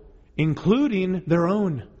world, including their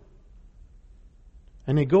own.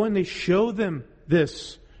 And they go and they show them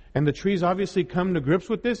this. And the trees obviously come to grips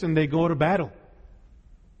with this and they go to battle.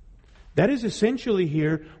 That is essentially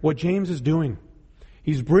here what James is doing.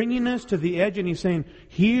 He's bringing us to the edge and he's saying,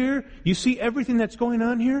 here, you see everything that's going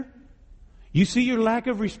on here? You see your lack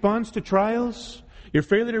of response to trials? Your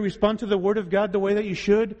failure to respond to the Word of God the way that you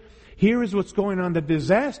should? Here is what's going on. The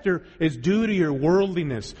disaster is due to your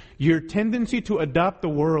worldliness, your tendency to adopt the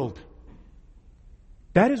world.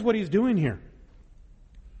 That is what he's doing here.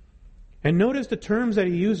 And notice the terms that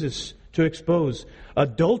he uses to expose.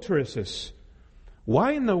 Adulteresses.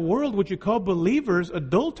 Why in the world would you call believers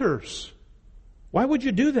adulterers? Why would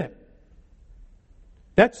you do that?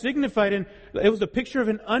 That signified, it was a picture of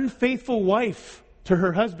an unfaithful wife to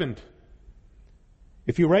her husband.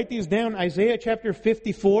 If you write these down, Isaiah chapter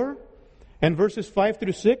 54 and verses 5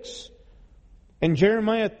 through 6, and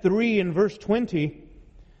Jeremiah 3 and verse 20,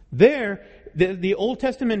 there, the Old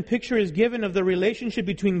Testament picture is given of the relationship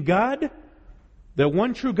between God, the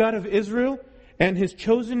one true God of Israel, and His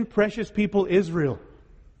chosen precious people Israel.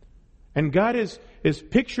 And God is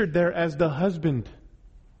pictured there as the husband.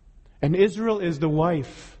 And Israel is the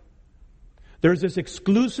wife. There's this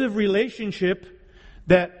exclusive relationship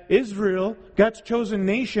that Israel, God's chosen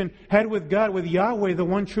nation, had with God, with Yahweh, the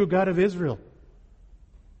one true God of Israel.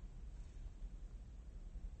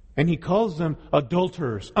 And He calls them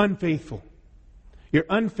adulterers, unfaithful. You're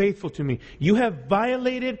unfaithful to me. You have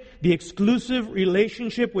violated the exclusive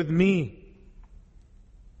relationship with me.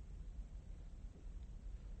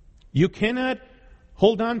 You cannot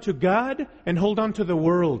hold on to God and hold on to the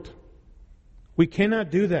world. We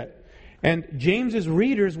cannot do that. And James's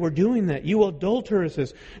readers were doing that. You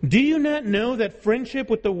adulteresses. Do you not know that friendship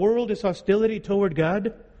with the world is hostility toward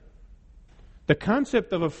God? The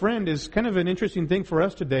concept of a friend is kind of an interesting thing for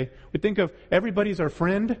us today. We think of everybody's our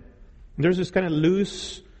friend. There's this kind of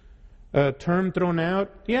loose term thrown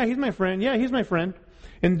out. Yeah, he's my friend. Yeah, he's my friend.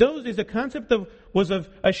 In those days, the concept was of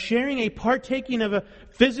a sharing, a partaking of a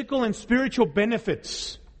physical and spiritual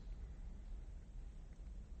benefits.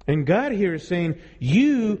 And God here is saying,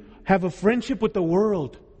 you have a friendship with the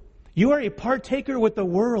world. You are a partaker with the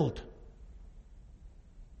world.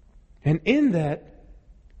 And in that,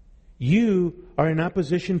 you are in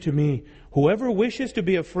opposition to me. Whoever wishes to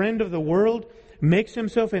be a friend of the world makes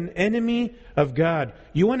himself an enemy of God.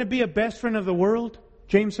 You want to be a best friend of the world?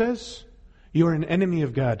 James says, you are an enemy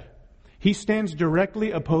of God. He stands directly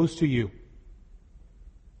opposed to you.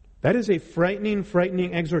 That is a frightening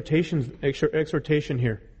exhortation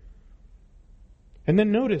here. And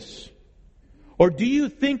then notice, or do you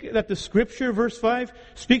think that the Scripture, verse 5,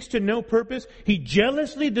 speaks to no purpose? He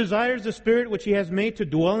jealously desires the Spirit which He has made to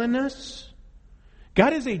dwell in us.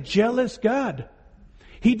 God is a jealous God.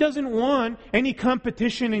 He doesn't want any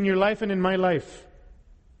competition in your life and in my life.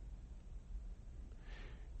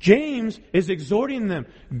 James is exhorting them.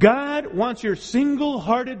 God wants your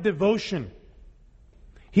single-hearted devotion.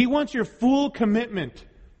 He wants your full commitment.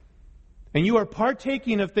 And you are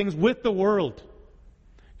partaking of things with the world.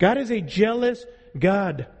 God is a jealous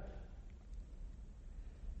God.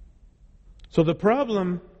 So the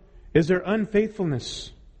problem is their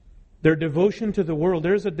unfaithfulness, their devotion to the world.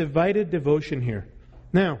 There's a divided devotion here.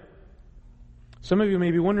 Now, some of you may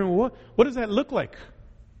be wondering, what does that look like?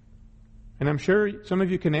 And I'm sure some of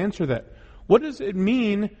you can answer that. What does it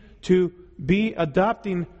mean to be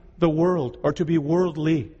adopting the world or to be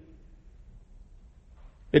worldly?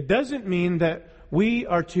 It doesn't mean that we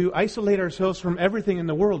are to isolate ourselves from everything in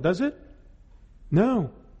the world, does it?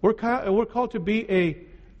 No. We're called to be a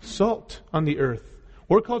salt on the earth.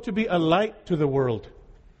 We're called to be a light to the world.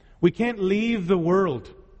 We can't leave the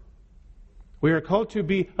world. We are called to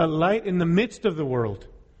be a light in the midst of the world,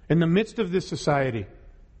 in the midst of this society.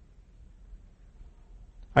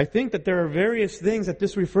 I think that there are various things that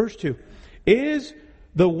this refers to. Is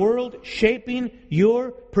the world shaping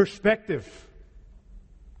your perspective?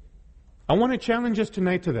 I want to challenge us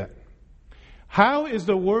tonight to that. How is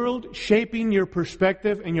the world shaping your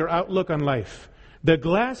perspective and your outlook on life? The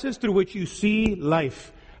glasses through which you see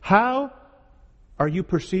life. How are you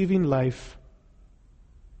perceiving life?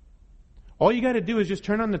 All you got to do is just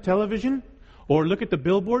turn on the television or look at the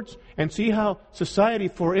billboards and see how society,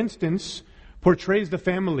 for instance, portrays the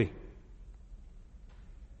family.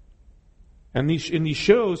 And in these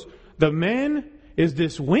shows, the man is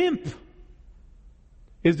this wimp.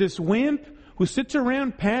 Who sits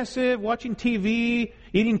around passive, watching TV,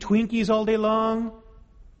 eating Twinkies all day long.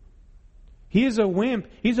 He is a wimp.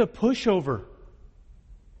 He's a pushover.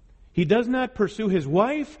 He does not pursue his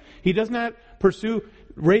wife. He does not pursue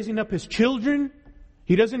raising up his children.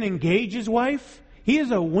 He doesn't engage his wife. He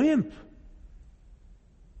is a wimp.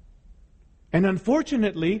 And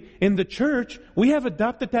unfortunately, in the church, we have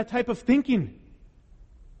adopted that type of thinking.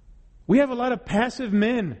 We have a lot of passive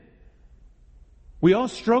men. We all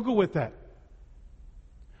struggle with that.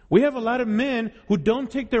 We have a lot of men who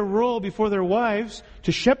don't take their role before their wives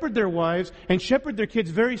to shepherd their wives and shepherd their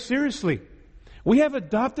kids very seriously. We have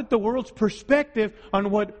adopted the world's perspective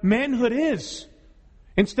on what manhood is,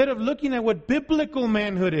 instead of looking at what biblical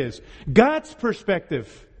manhood is, God's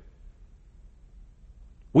perspective.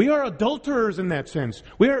 We are adulterers in that sense.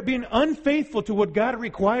 We are being unfaithful to what God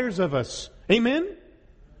requires of us. Amen?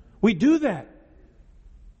 We do that.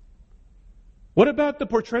 What about the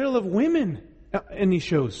portrayal of women in these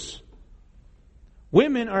shows?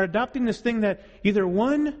 Women are adopting this thing that either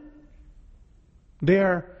one, they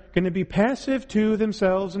are going to be passive to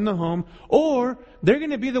themselves in the home, or they're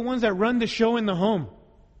going to be the ones that run the show in the home.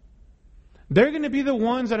 They're going to be the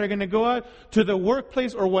ones that are going to go out to the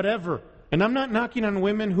workplace or whatever. And I'm not knocking on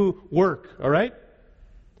women who work, all right?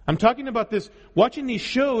 I'm talking about this, watching these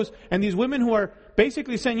shows and these women who are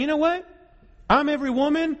basically saying, you know what? I'm every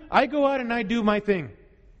woman. I go out and I do my thing.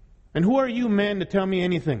 And who are you, man, to tell me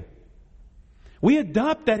anything? We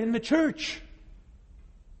adopt that in the church.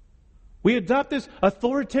 We adopt this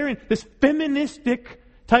authoritarian, this feministic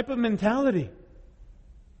type of mentality.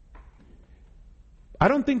 I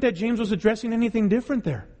don't think that James was addressing anything different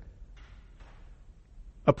there.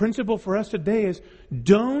 A principle for us today is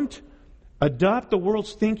don't adopt the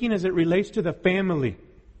world's thinking as it relates to the family.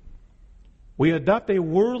 We adopt a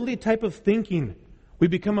worldly type of thinking. We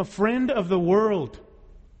become a friend of the world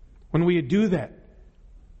when we do that.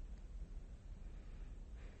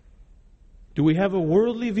 Do we have a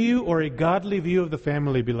worldly view or a godly view of the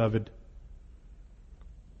family, beloved?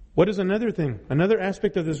 What is another thing? Another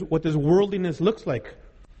aspect of this, what this worldliness looks like.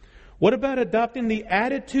 What about adopting the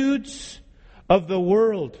attitudes of the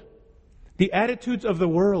world? The attitudes of the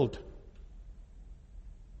world.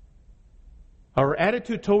 Our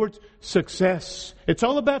attitude towards success. It's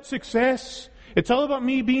all about success. It's all about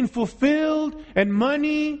me being fulfilled and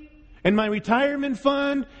money and my retirement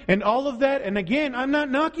fund and all of that. And again, I'm not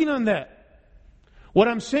knocking on that. What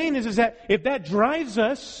I'm saying is that if that drives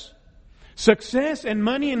us, success and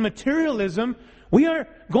money and materialism, we are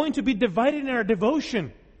going to be divided in our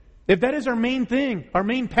devotion. If that is our main thing, our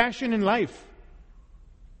main passion in life.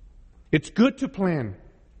 It's good to plan.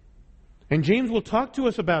 And James will talk to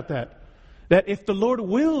us about that. That if the Lord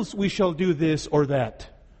wills, we shall do this or that.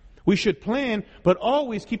 We should plan, but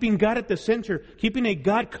always keeping God at the center, keeping a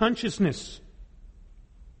God consciousness,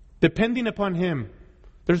 depending upon Him.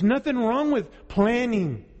 There's nothing wrong with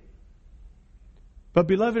planning. But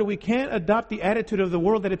beloved, we can't adopt the attitude of the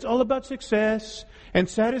world that it's all about success and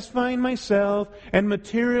satisfying myself and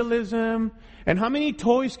materialism and how many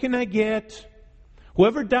toys can I get?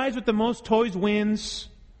 Whoever dies with the most toys wins.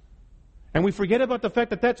 And we forget about the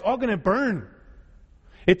fact that that's all going to burn.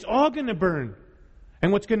 It's all going to burn.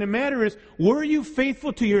 And what's going to matter is, were you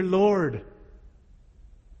faithful to your Lord?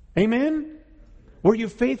 Amen? Were you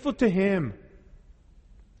faithful to Him?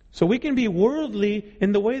 So we can be worldly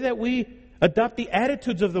in the way that we adopt the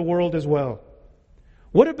attitudes of the world as well.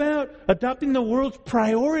 What about adopting the world's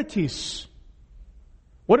priorities?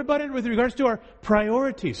 What about it with regards to our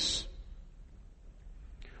priorities?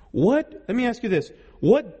 Let me ask you this.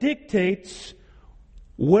 What dictates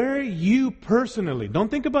where you personally, don't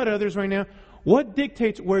think about others right now, what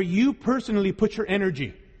dictates where you personally put your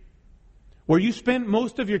energy? Where you spend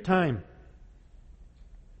most of your time?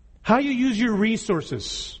 How you use your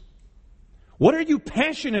resources? What are you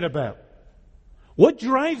passionate about? What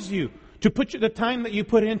drives you to put the time that you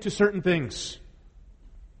put into certain things?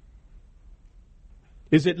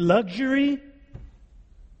 Is it luxury?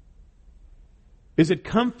 Is it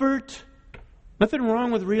comfort? Nothing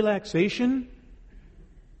wrong with relaxation.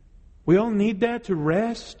 We all need that to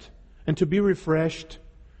rest and to be refreshed.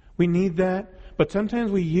 We need that. But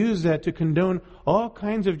sometimes we use that to condone all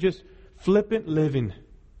kinds of just flippant living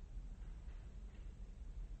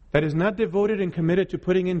that is not devoted and committed to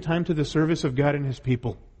putting in time to the service of God and His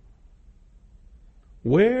people.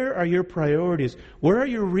 Where are your priorities? Where are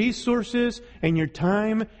your resources and your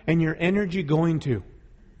time and your energy going to?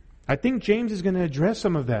 I think James is going to address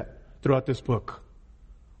some of that throughout this book.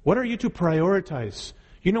 What are you to prioritize?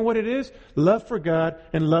 You know what it is? Love for God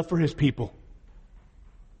and love for His people.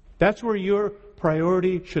 That's where your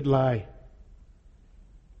priority should lie.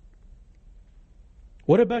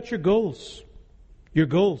 What about your goals? Your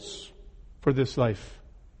goals for this life.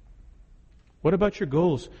 What about your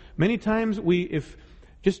goals? Many times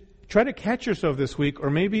just try to catch yourself this week or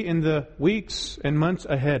maybe in the weeks and months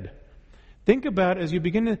ahead. Think about as you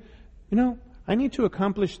begin to, I need to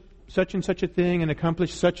accomplish such and such a thing and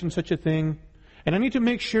accomplish such and such a thing. And I need to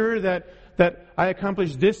make sure that I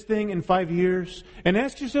accomplish this thing in 5 years. And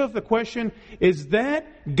ask yourself the question, is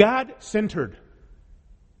that God-centered?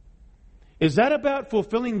 Is that about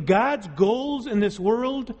fulfilling God's goals in this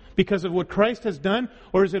world because of what Christ has done?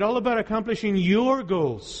 Or is it all about accomplishing your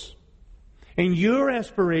goals and your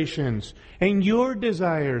aspirations and your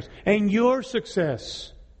desires and your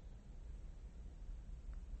success?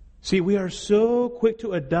 See, we are so quick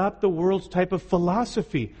to adopt the world's type of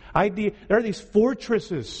philosophy. There are these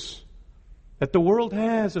fortresses that the world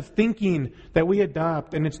has of thinking that we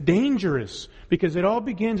adopt. And it's dangerous because it all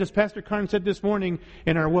begins, as Pastor Karn said this morning,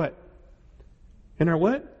 in our what? In our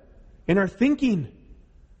what? In our thinking.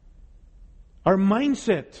 Our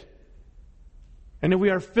mindset. And if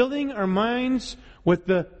we are filling our minds with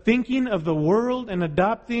the thinking of the world and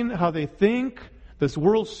adopting how they think, this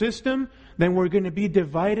world system, then we're going to be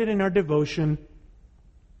divided in our devotion.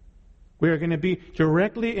 We are going to be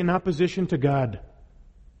directly in opposition to God.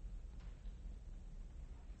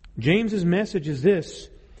 James's message is this: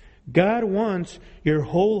 God wants your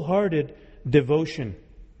wholehearted devotion.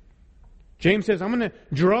 James says, I'm going to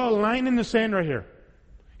draw a line in the sand right here.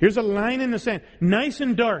 Here's a line in the sand, nice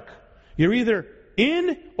and dark. You're either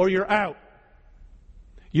in or you're out.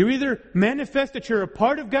 You either manifest that you're a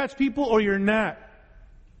part of God's people or you're not.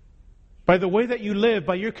 By the way that you live,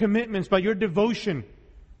 by your commitments, by your devotion.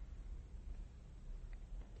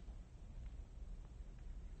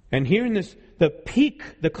 And here in this, the peak,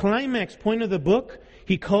 the climax point of the book,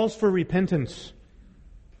 he calls for repentance.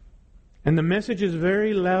 And the message is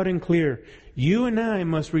very loud and clear. You and I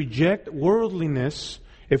must reject worldliness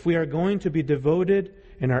if we are going to be devoted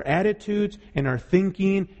in our attitudes, in our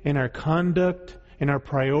thinking, in our conduct, in our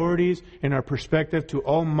priorities, in our perspective to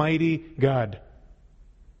Almighty God.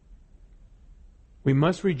 We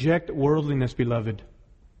must reject worldliness, beloved.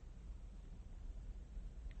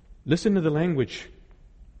 Listen to the language.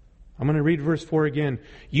 I'm going to read verse 4 again.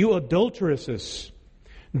 You adulteresses,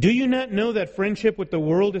 do you not know that friendship with the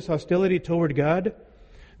world is hostility toward God?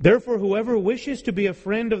 Therefore, whoever wishes to be a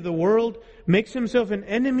friend of the world makes himself an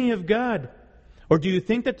enemy of God. Or do you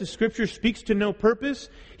think that the Scripture speaks to no purpose?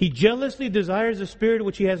 He jealously desires the Spirit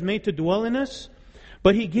which He has made to dwell in us,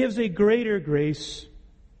 but He gives a greater grace.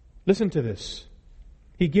 Listen to this.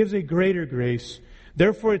 He gives a greater grace.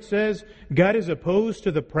 Therefore it says, God is opposed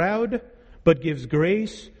to the proud, but gives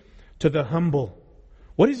grace to the humble.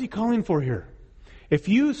 What is He calling for here? If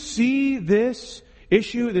you see this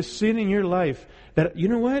issue, this sin in your life, that, you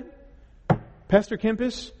know what, Pastor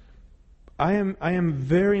Kempis, I am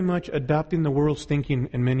very much adopting the world's thinking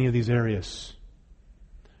in many of these areas.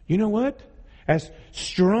 You know what? As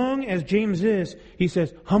strong as James is, he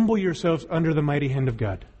says, humble yourselves under the mighty hand of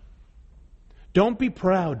God. Don't be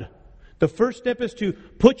proud. The first step is to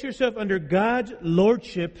put yourself under God's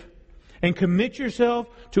lordship and commit yourself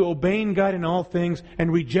to obeying God in all things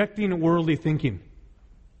and rejecting worldly thinking.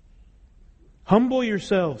 Humble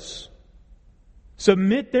yourselves.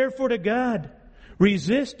 Submit therefore to God.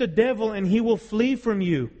 Resist the devil and he will flee from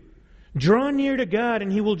you. Draw near to God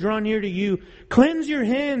and He will draw near to you. Cleanse your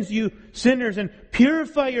hands, you sinners, and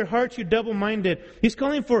purify your hearts, you double-minded. He's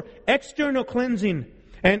calling for external cleansing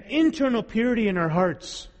and internal purity in our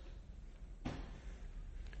hearts.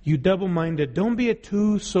 You double-minded. Don't be a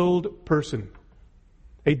two-souled person,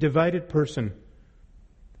 a divided person.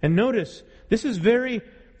 And notice, this is very,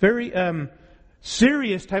 very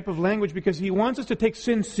serious type of language because he wants us to take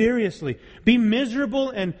sin seriously. Be miserable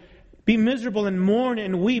and mourn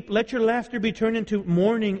and weep. Let your laughter be turned into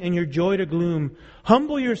mourning and your joy to gloom.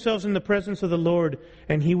 Humble yourselves in the presence of the Lord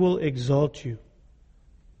and He will exalt you.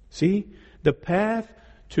 See, the path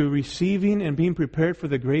to receiving and being prepared for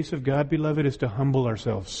the grace of God, beloved, is to humble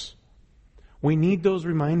ourselves. We need those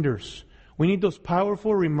reminders. We need those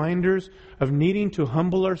powerful reminders of needing to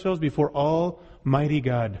humble ourselves before Almighty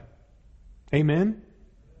God. Amen?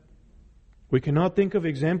 We cannot think of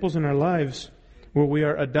examples in our lives where we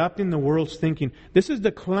are adopting the world's thinking. This is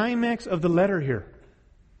the climax of the letter here.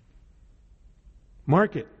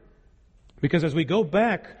 Mark it. Because as we go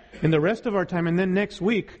back in the rest of our time and then next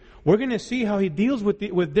week, we're going to see how he deals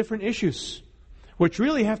with different issues, which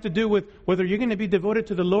really have to do with whether you're going to be devoted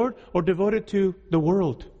to the Lord or devoted to the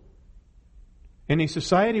world. In a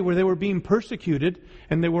society where they were being persecuted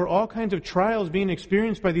and there were all kinds of trials being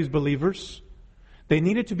experienced by these believers, they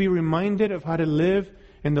needed to be reminded of how to live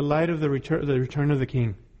in the light of the return of the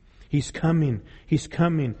King. He's coming. He's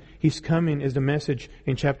coming. He's coming is the message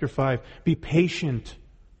in chapter 5. Be patient.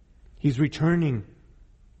 He's returning.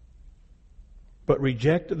 But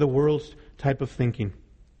reject the world's type of thinking.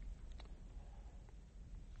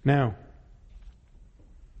 Now,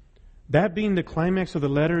 that being the climax of the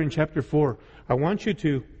letter in chapter 4, I want you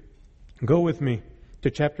to go with me to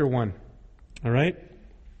chapter 1. All right?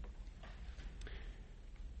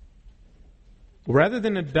 Rather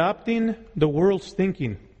than adopting the world's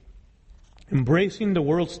thinking, embracing the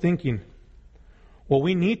world's thinking, what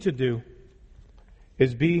we need to do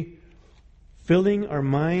is be filling our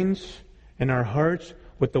minds and our hearts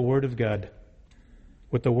with the Word of God.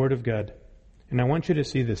 With the Word of God. And I want you to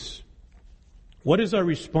see this. What is our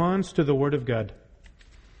response to the Word of God?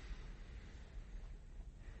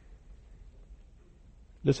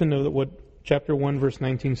 Listen to what chapter 1 verse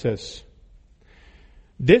 19 says.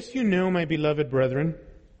 This you know, my beloved brethren,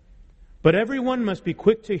 but everyone must be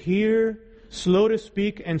quick to hear, slow to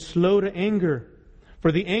speak, and slow to anger.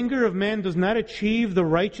 For the anger of man does not achieve the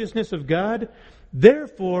righteousness of God.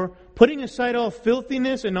 Therefore, putting aside all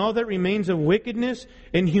filthiness and all that remains of wickedness,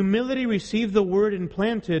 in humility receive the word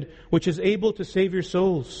implanted, which is able to save your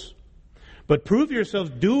souls. But prove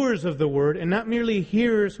yourselves doers of the word, and not merely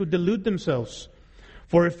hearers who delude themselves.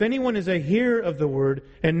 For if anyone is a hearer of the word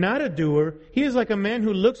and not a doer, he is like a man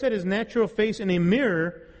who looks at his natural face in a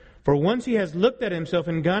mirror. For once he has looked at himself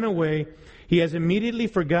and gone away, he has immediately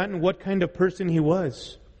forgotten what kind of person he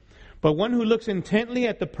was. But one who looks intently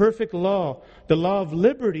at the perfect law, the law of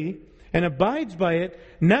liberty, and abides by it,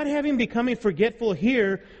 not having become a forgetful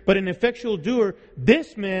hearer, but an effectual doer,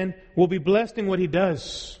 this man will be blessed in what he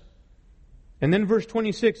does. And then verse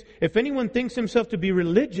 26, if anyone thinks himself to be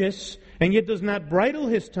religious, and yet does not bridle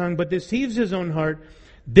his tongue, but deceives his own heart,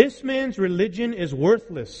 this man's religion is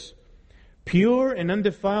worthless. Pure and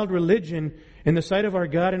undefiled religion in the sight of our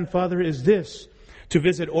God and Father is this, to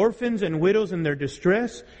visit orphans and widows in their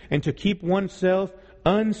distress, and to keep oneself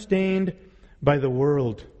unstained by the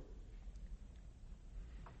world.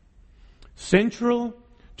 Central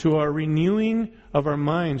to our renewing of our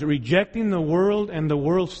minds, rejecting the world and the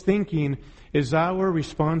world's thinking, is our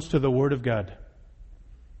response to the Word of God.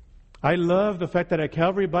 I love the fact that at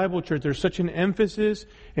Calvary Bible Church there's such an emphasis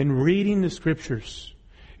in reading the Scriptures,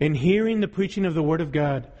 in hearing the preaching of the Word of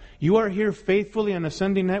God. You are here faithfully on a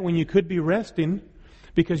Sunday night when you could be resting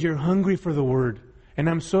because you're hungry for the Word. And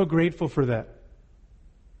I'm so grateful for that.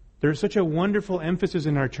 There's such a wonderful emphasis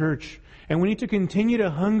in our church. And we need to continue to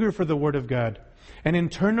hunger for the Word of God and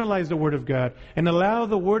internalize the Word of God and allow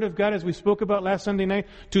the Word of God, as we spoke about last Sunday night,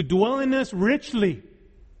 to dwell in us richly.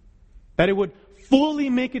 That it would fully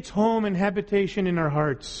make its home and habitation in our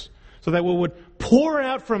hearts. So that what would pour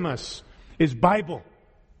out from us is Bible.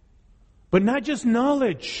 But not just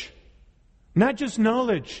knowledge. Not just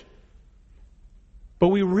knowledge. But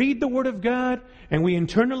we read the Word of God and we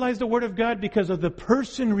internalize the Word of God because of the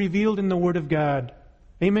person revealed in the Word of God.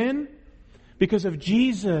 Amen? Because of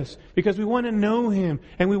Jesus. Because we want to know Him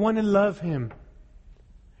and we want to love Him.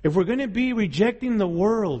 If we're going to be rejecting the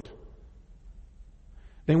world,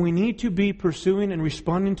 then we need to be pursuing and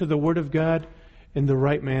responding to the Word of God in the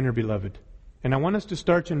right manner, beloved. And I want us to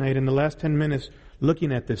start tonight in the last 10 minutes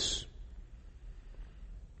looking at this.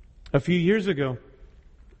 A few years ago,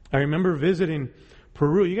 I remember visiting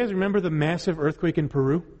Peru. You guys remember the massive earthquake in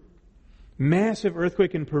Peru? Massive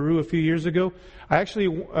earthquake in Peru a few years ago. I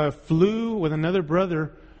actually flew with another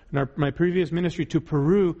brother in my previous ministry to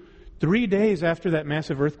Peru 3 days after that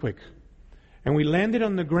massive earthquake. And we landed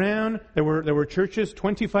on the ground. There were churches,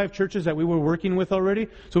 25 churches that we were working with already.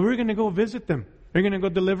 So we were going to go visit them. We were going to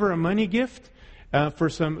go deliver a money gift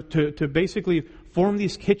to basically form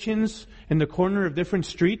these kitchens in the corner of different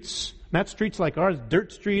streets. Not streets like ours,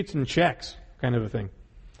 dirt streets and shacks kind of a thing.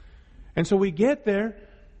 And so we get there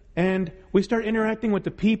and we start interacting with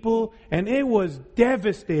the people, and it was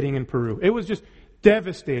devastating in Peru. It was just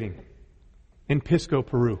devastating in Pisco,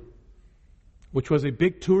 Peru, which was a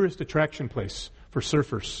big tourist attraction place for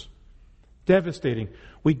surfers. Devastating.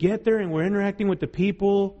 We get there and we're interacting with the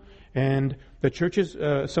people, and the churches,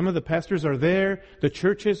 some of the pastors are there. The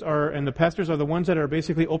churches and the pastors are the ones that are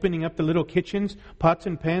basically opening up the little kitchens, pots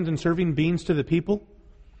and pans, and serving beans to the people.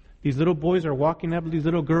 These little boys are walking up with these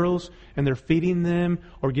little girls, and they're feeding them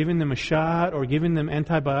or giving them a shot or giving them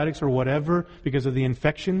antibiotics or whatever because of the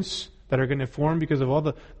infections that are going to form because of all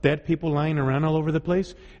the dead people lying around all over the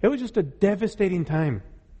place. It was just a devastating time.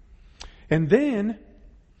 And then,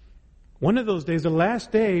 one of those days, the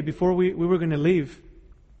last day before we were going to leave,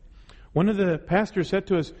 one of the pastors said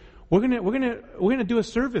to us, we're going to do a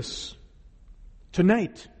service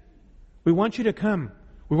tonight. We want you to come.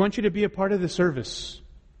 We want you to be a part of the service.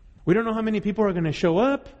 We don't know how many people are going to show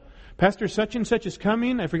up. Pastor such and such is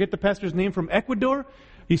coming. I forget the pastor's name, from Ecuador.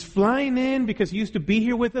 He's flying in because he used to be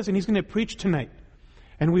here with us, and he's going to preach tonight.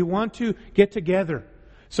 And we want to get together.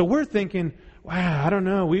 So we're thinking, wow, I don't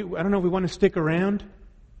know if we want to stick around.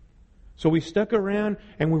 So we stuck around,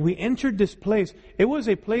 and when we entered this place, it was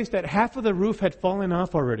a place that half of the roof had fallen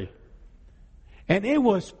off already. And it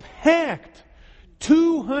was packed.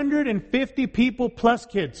 250 people plus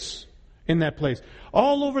kids in that place.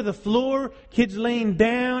 All over the floor, kids laying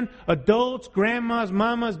down, adults, grandmas,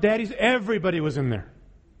 mamas, daddies, everybody was in there.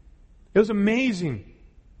 It was amazing.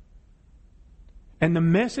 And the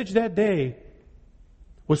message that day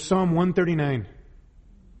was Psalm 139.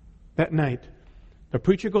 That night, the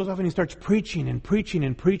preacher goes off and he starts preaching and preaching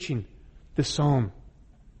and preaching the psalm.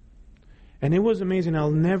 And it was amazing.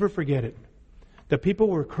 I'll never forget it. The people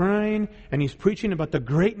were crying, and he's preaching about the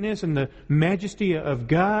greatness and the majesty of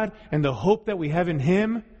God and the hope that we have in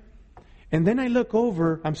Him. And then I look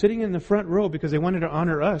over, I'm sitting in the front row because they wanted to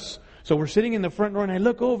honor us. So we're sitting in the front row, and I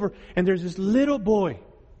look over, and there's this little boy.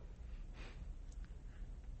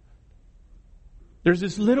 There's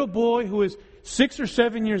this little boy who is 6 or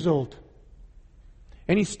 7 years old.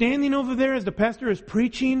 And he's standing over there as the pastor is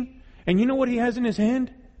preaching, and you know what he has in his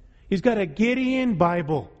hand? He's got a Gideon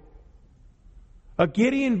Bible. A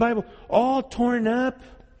Gideon Bible, all torn up.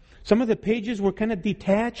 Some of the pages were kind of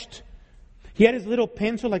detached. He had his little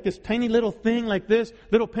pencil, like this tiny little thing like this,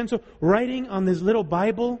 little pencil, writing on this little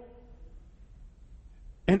Bible.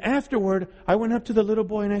 And afterward, I went up to the little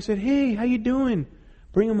boy and I said, "Hey, how you doing?"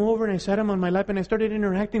 Bring him over, and I sat him on my lap and I started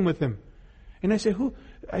interacting with him. And I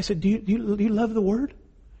said, do you love the Word?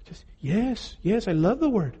 He says, yes, I love the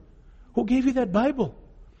Word. Who gave you that Bible?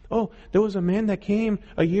 Oh, there was a man that came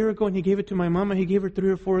a year ago and he gave it to my mama. He gave her 3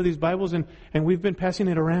 or 4 of these Bibles and we've been passing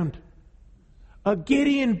it around. A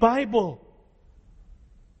Gideon Bible.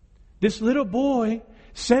 This little boy,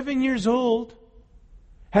 7 years old,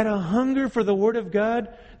 had a hunger for the Word of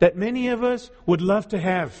God that many of us would love to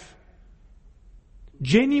have.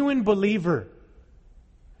 Genuine believer.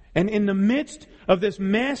 And in the midst of this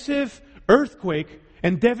massive earthquake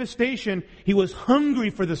and devastation, he was hungry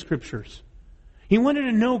for the Scriptures. He wanted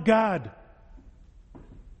to know God.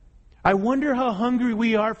 I wonder how hungry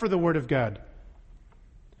we are for the Word of God.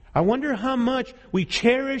 I wonder how much we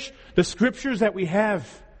cherish the Scriptures that we have.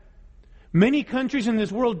 Many countries in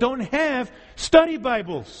this world don't have study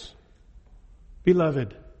Bibles,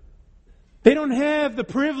 beloved. They don't have the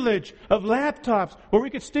privilege of laptops where we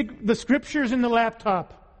could stick the Scriptures in the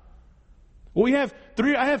laptop. I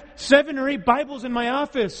have 7 or 8 Bibles in my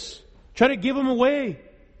office. Try to give them away.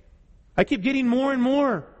 I keep getting more and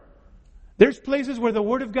more. There's places where the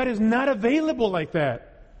Word of God is not available like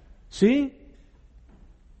that. See?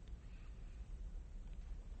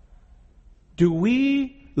 Do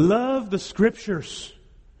we love the Scriptures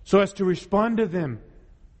so as to respond to them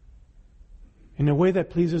in a way that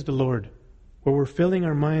pleases the Lord, where we're filling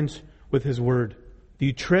our minds with His Word? Do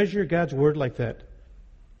you treasure God's Word like that?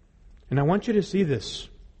 And I want you to see this.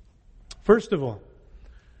 First of all,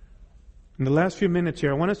 in the last few minutes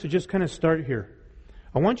here, I want us to just kind of start here.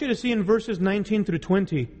 I want you to see in verses 19 through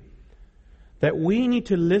 20 that we need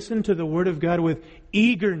to listen to the Word of God with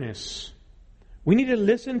eagerness. We need to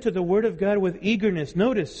listen to the Word of God with eagerness.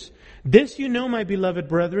 Notice, this you know, my beloved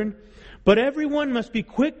brethren, but everyone must be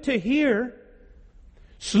quick to hear,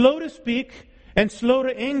 slow to speak, and slow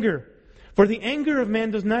to anger. For the anger of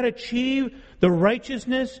man does not achieve the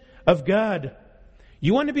righteousness of God.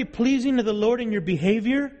 You want to be pleasing to the Lord in your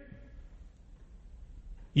behavior?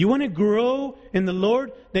 You want to grow in the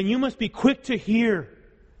Lord? Then you must be quick to hear.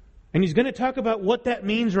 And he's going to talk about what that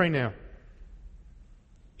means right now.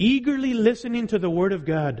 Eagerly listening to the Word of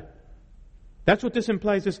God. That's what this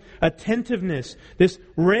implies, this attentiveness, this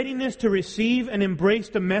readiness to receive and embrace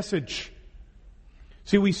the message.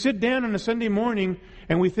 See, we sit down on a Sunday morning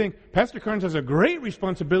and we think, Pastor Carnes has a great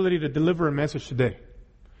responsibility to deliver a message today.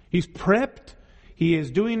 He's prepped. He's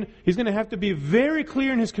going to have to be very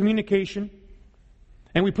clear in his communication.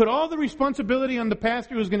 And we put all the responsibility on the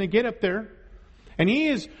pastor who's going to get up there. And he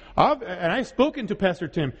is, and I've spoken to Pastor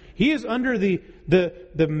Tim, he is under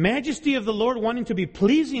the majesty of the Lord, wanting to be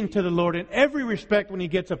pleasing to the Lord in every respect when he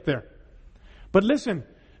gets up there. But listen,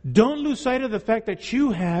 don't lose sight of the fact that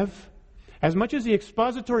you have, as much as the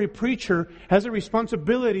expository preacher has a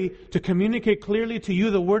responsibility to communicate clearly to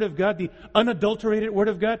you the Word of God, the unadulterated Word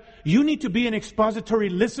of God, you need to be an expository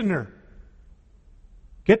listener.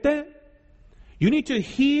 Get that? You need to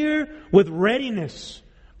hear with readiness.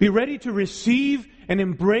 Be ready to receive and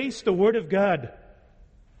embrace the Word of God.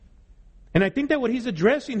 And I think that what he's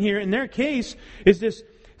addressing here in their case is this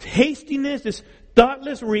hastiness, this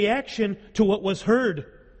thoughtless reaction to what was heard.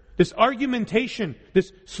 This argumentation,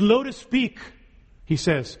 this slow to speak, he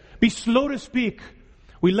says. Be slow to speak.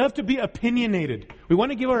 We love to be opinionated. We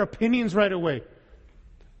want to give our opinions right away.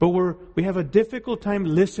 But we have a difficult time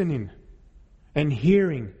listening and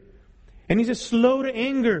hearing. And he says slow to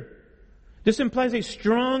anger. This implies a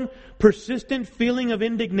strong, persistent feeling of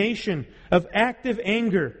indignation, of active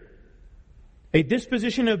anger. A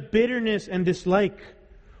disposition of bitterness and dislike.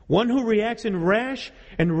 One who reacts in rash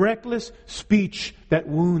and reckless speech that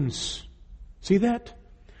wounds. See that?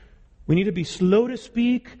 We need to be slow to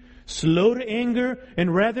speak, slow to anger,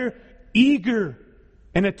 and rather eager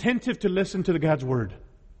and attentive to listen to God's Word.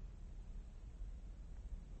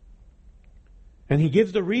 And he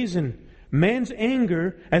gives the reason. Man's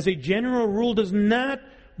anger, as a general rule, does not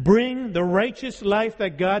bring the righteous life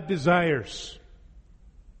that God desires.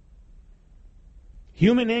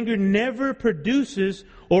 Human anger never produces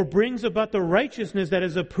or brings about the righteousness that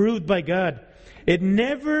is approved by God. It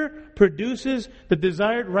never produces the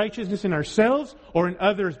desired righteousness in ourselves or in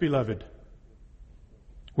others, beloved.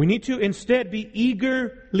 We need to instead be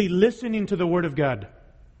eagerly listening to the Word of God.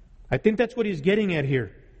 I think that's what he's getting at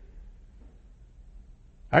here.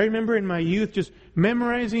 I remember in my youth just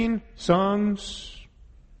memorizing songs,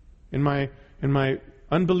 in my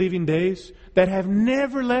unbelieving days that have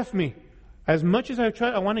never left me. As much as I've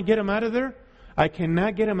tried, I want to get them out of there. I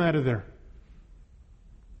cannot get them out of there.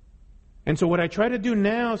 And so what I try to do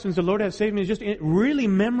now, since the Lord has saved me, is just really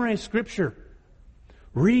memorize Scripture.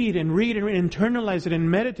 Read and read and read, internalize it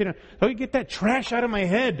and meditate on it. How do you get that trash out of my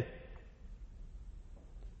head?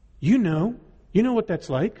 You know what that's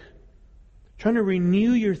like. Trying to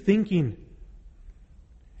renew your thinking.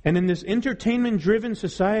 And in this entertainment-driven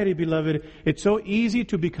society, beloved, it's so easy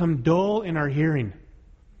to become dull in our hearing.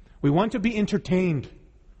 We want to be entertained.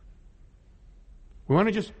 We want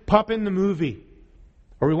to just pop in the movie.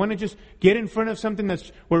 Or we want to just get in front of something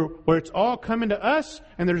that's where it's all coming to us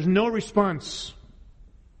and there's no response.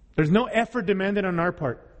 There's no effort demanded on our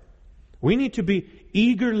part. We need to be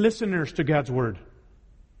eager listeners to God's Word.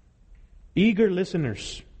 Eager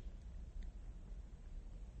listeners.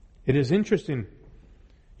 It is interesting.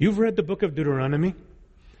 You've read the book of Deuteronomy.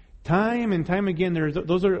 Time and time again,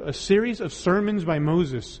 those are a series of sermons by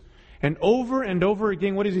Moses. And over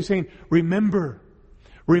again, what is he saying? Remember.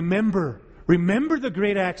 Remember. Remember the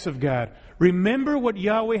great acts of God. Remember what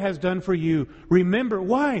Yahweh has done for you. Remember.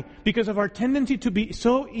 Why? Because of our tendency to be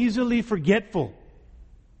so easily forgetful.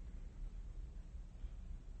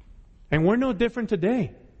 And we're no different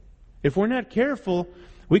today. If we're not careful,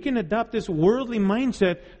 we can adopt this worldly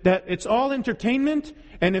mindset that it's all entertainment,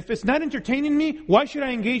 and if it's not entertaining me, why should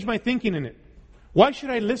I engage my thinking in it? Why should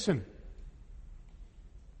I listen?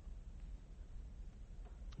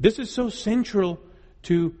 This is so central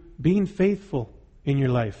to being faithful in your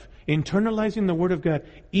life. Internalizing the Word of God.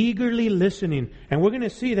 Eagerly listening. And we're going to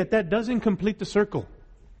see that doesn't complete the circle.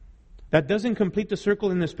 That doesn't complete the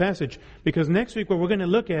circle in this passage. Because next week what we're going to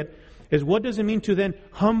look at is what does it mean to then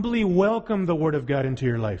humbly welcome the Word of God into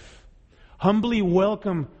your life. Humbly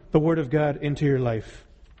welcome the Word of God into your life.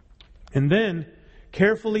 And then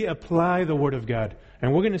carefully apply the Word of God.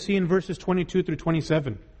 And we're going to see in verses 22 through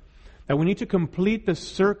 27 that we need to complete the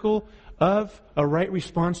circle of a right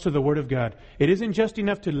response to the Word of God. It isn't just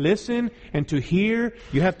enough to listen and to hear.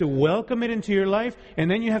 You have to welcome it into your life,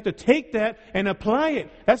 and then you have to take that and apply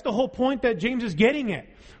it. That's the whole point that James is getting at.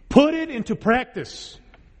 Put it into practice.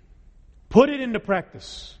 Put it into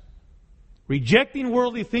practice. Rejecting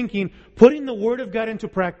worldly thinking, putting the Word of God into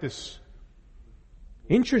practice.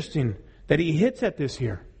 Interesting that he hits at this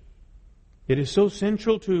here. It is so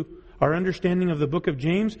central to our understanding of the book of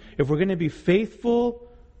James. If we're going to be faithful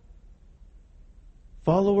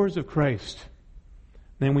followers of Christ,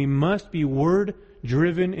 then we must be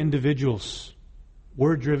Word-driven individuals.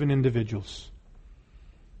 Word-driven individuals.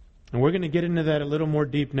 And we're going to get into that a little more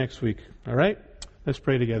deep next week. All right? Let's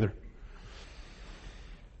pray together.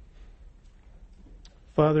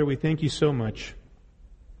 Father, we thank you so much.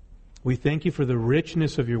 We thank you for the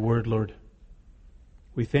richness of your Word, Lord.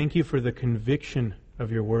 We thank you for the conviction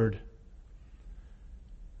of your Word.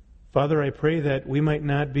 Father, I pray that we might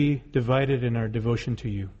not be divided in our devotion to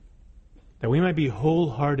you. That we might be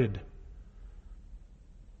wholehearted.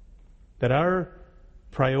 That our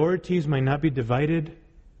priorities might not be divided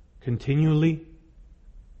continually.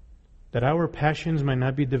 That our passions might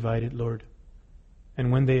not be divided, Lord. And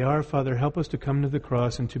when they are, Father, help us to come to the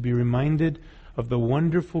cross and to be reminded of the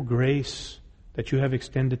wonderful grace that you have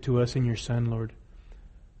extended to us in your Son, Lord.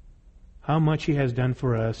 How much He has done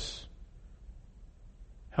for us.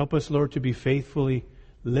 Help us, Lord, to be faithfully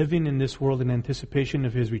living in this world in anticipation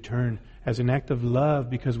of His return as an act of love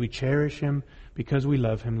because we cherish Him, because we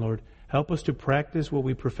love Him, Lord. Help us to practice what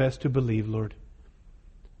we profess to believe, Lord,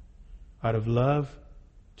 out of love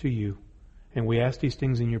to you. And we ask these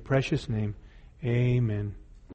things in your precious name. Amen.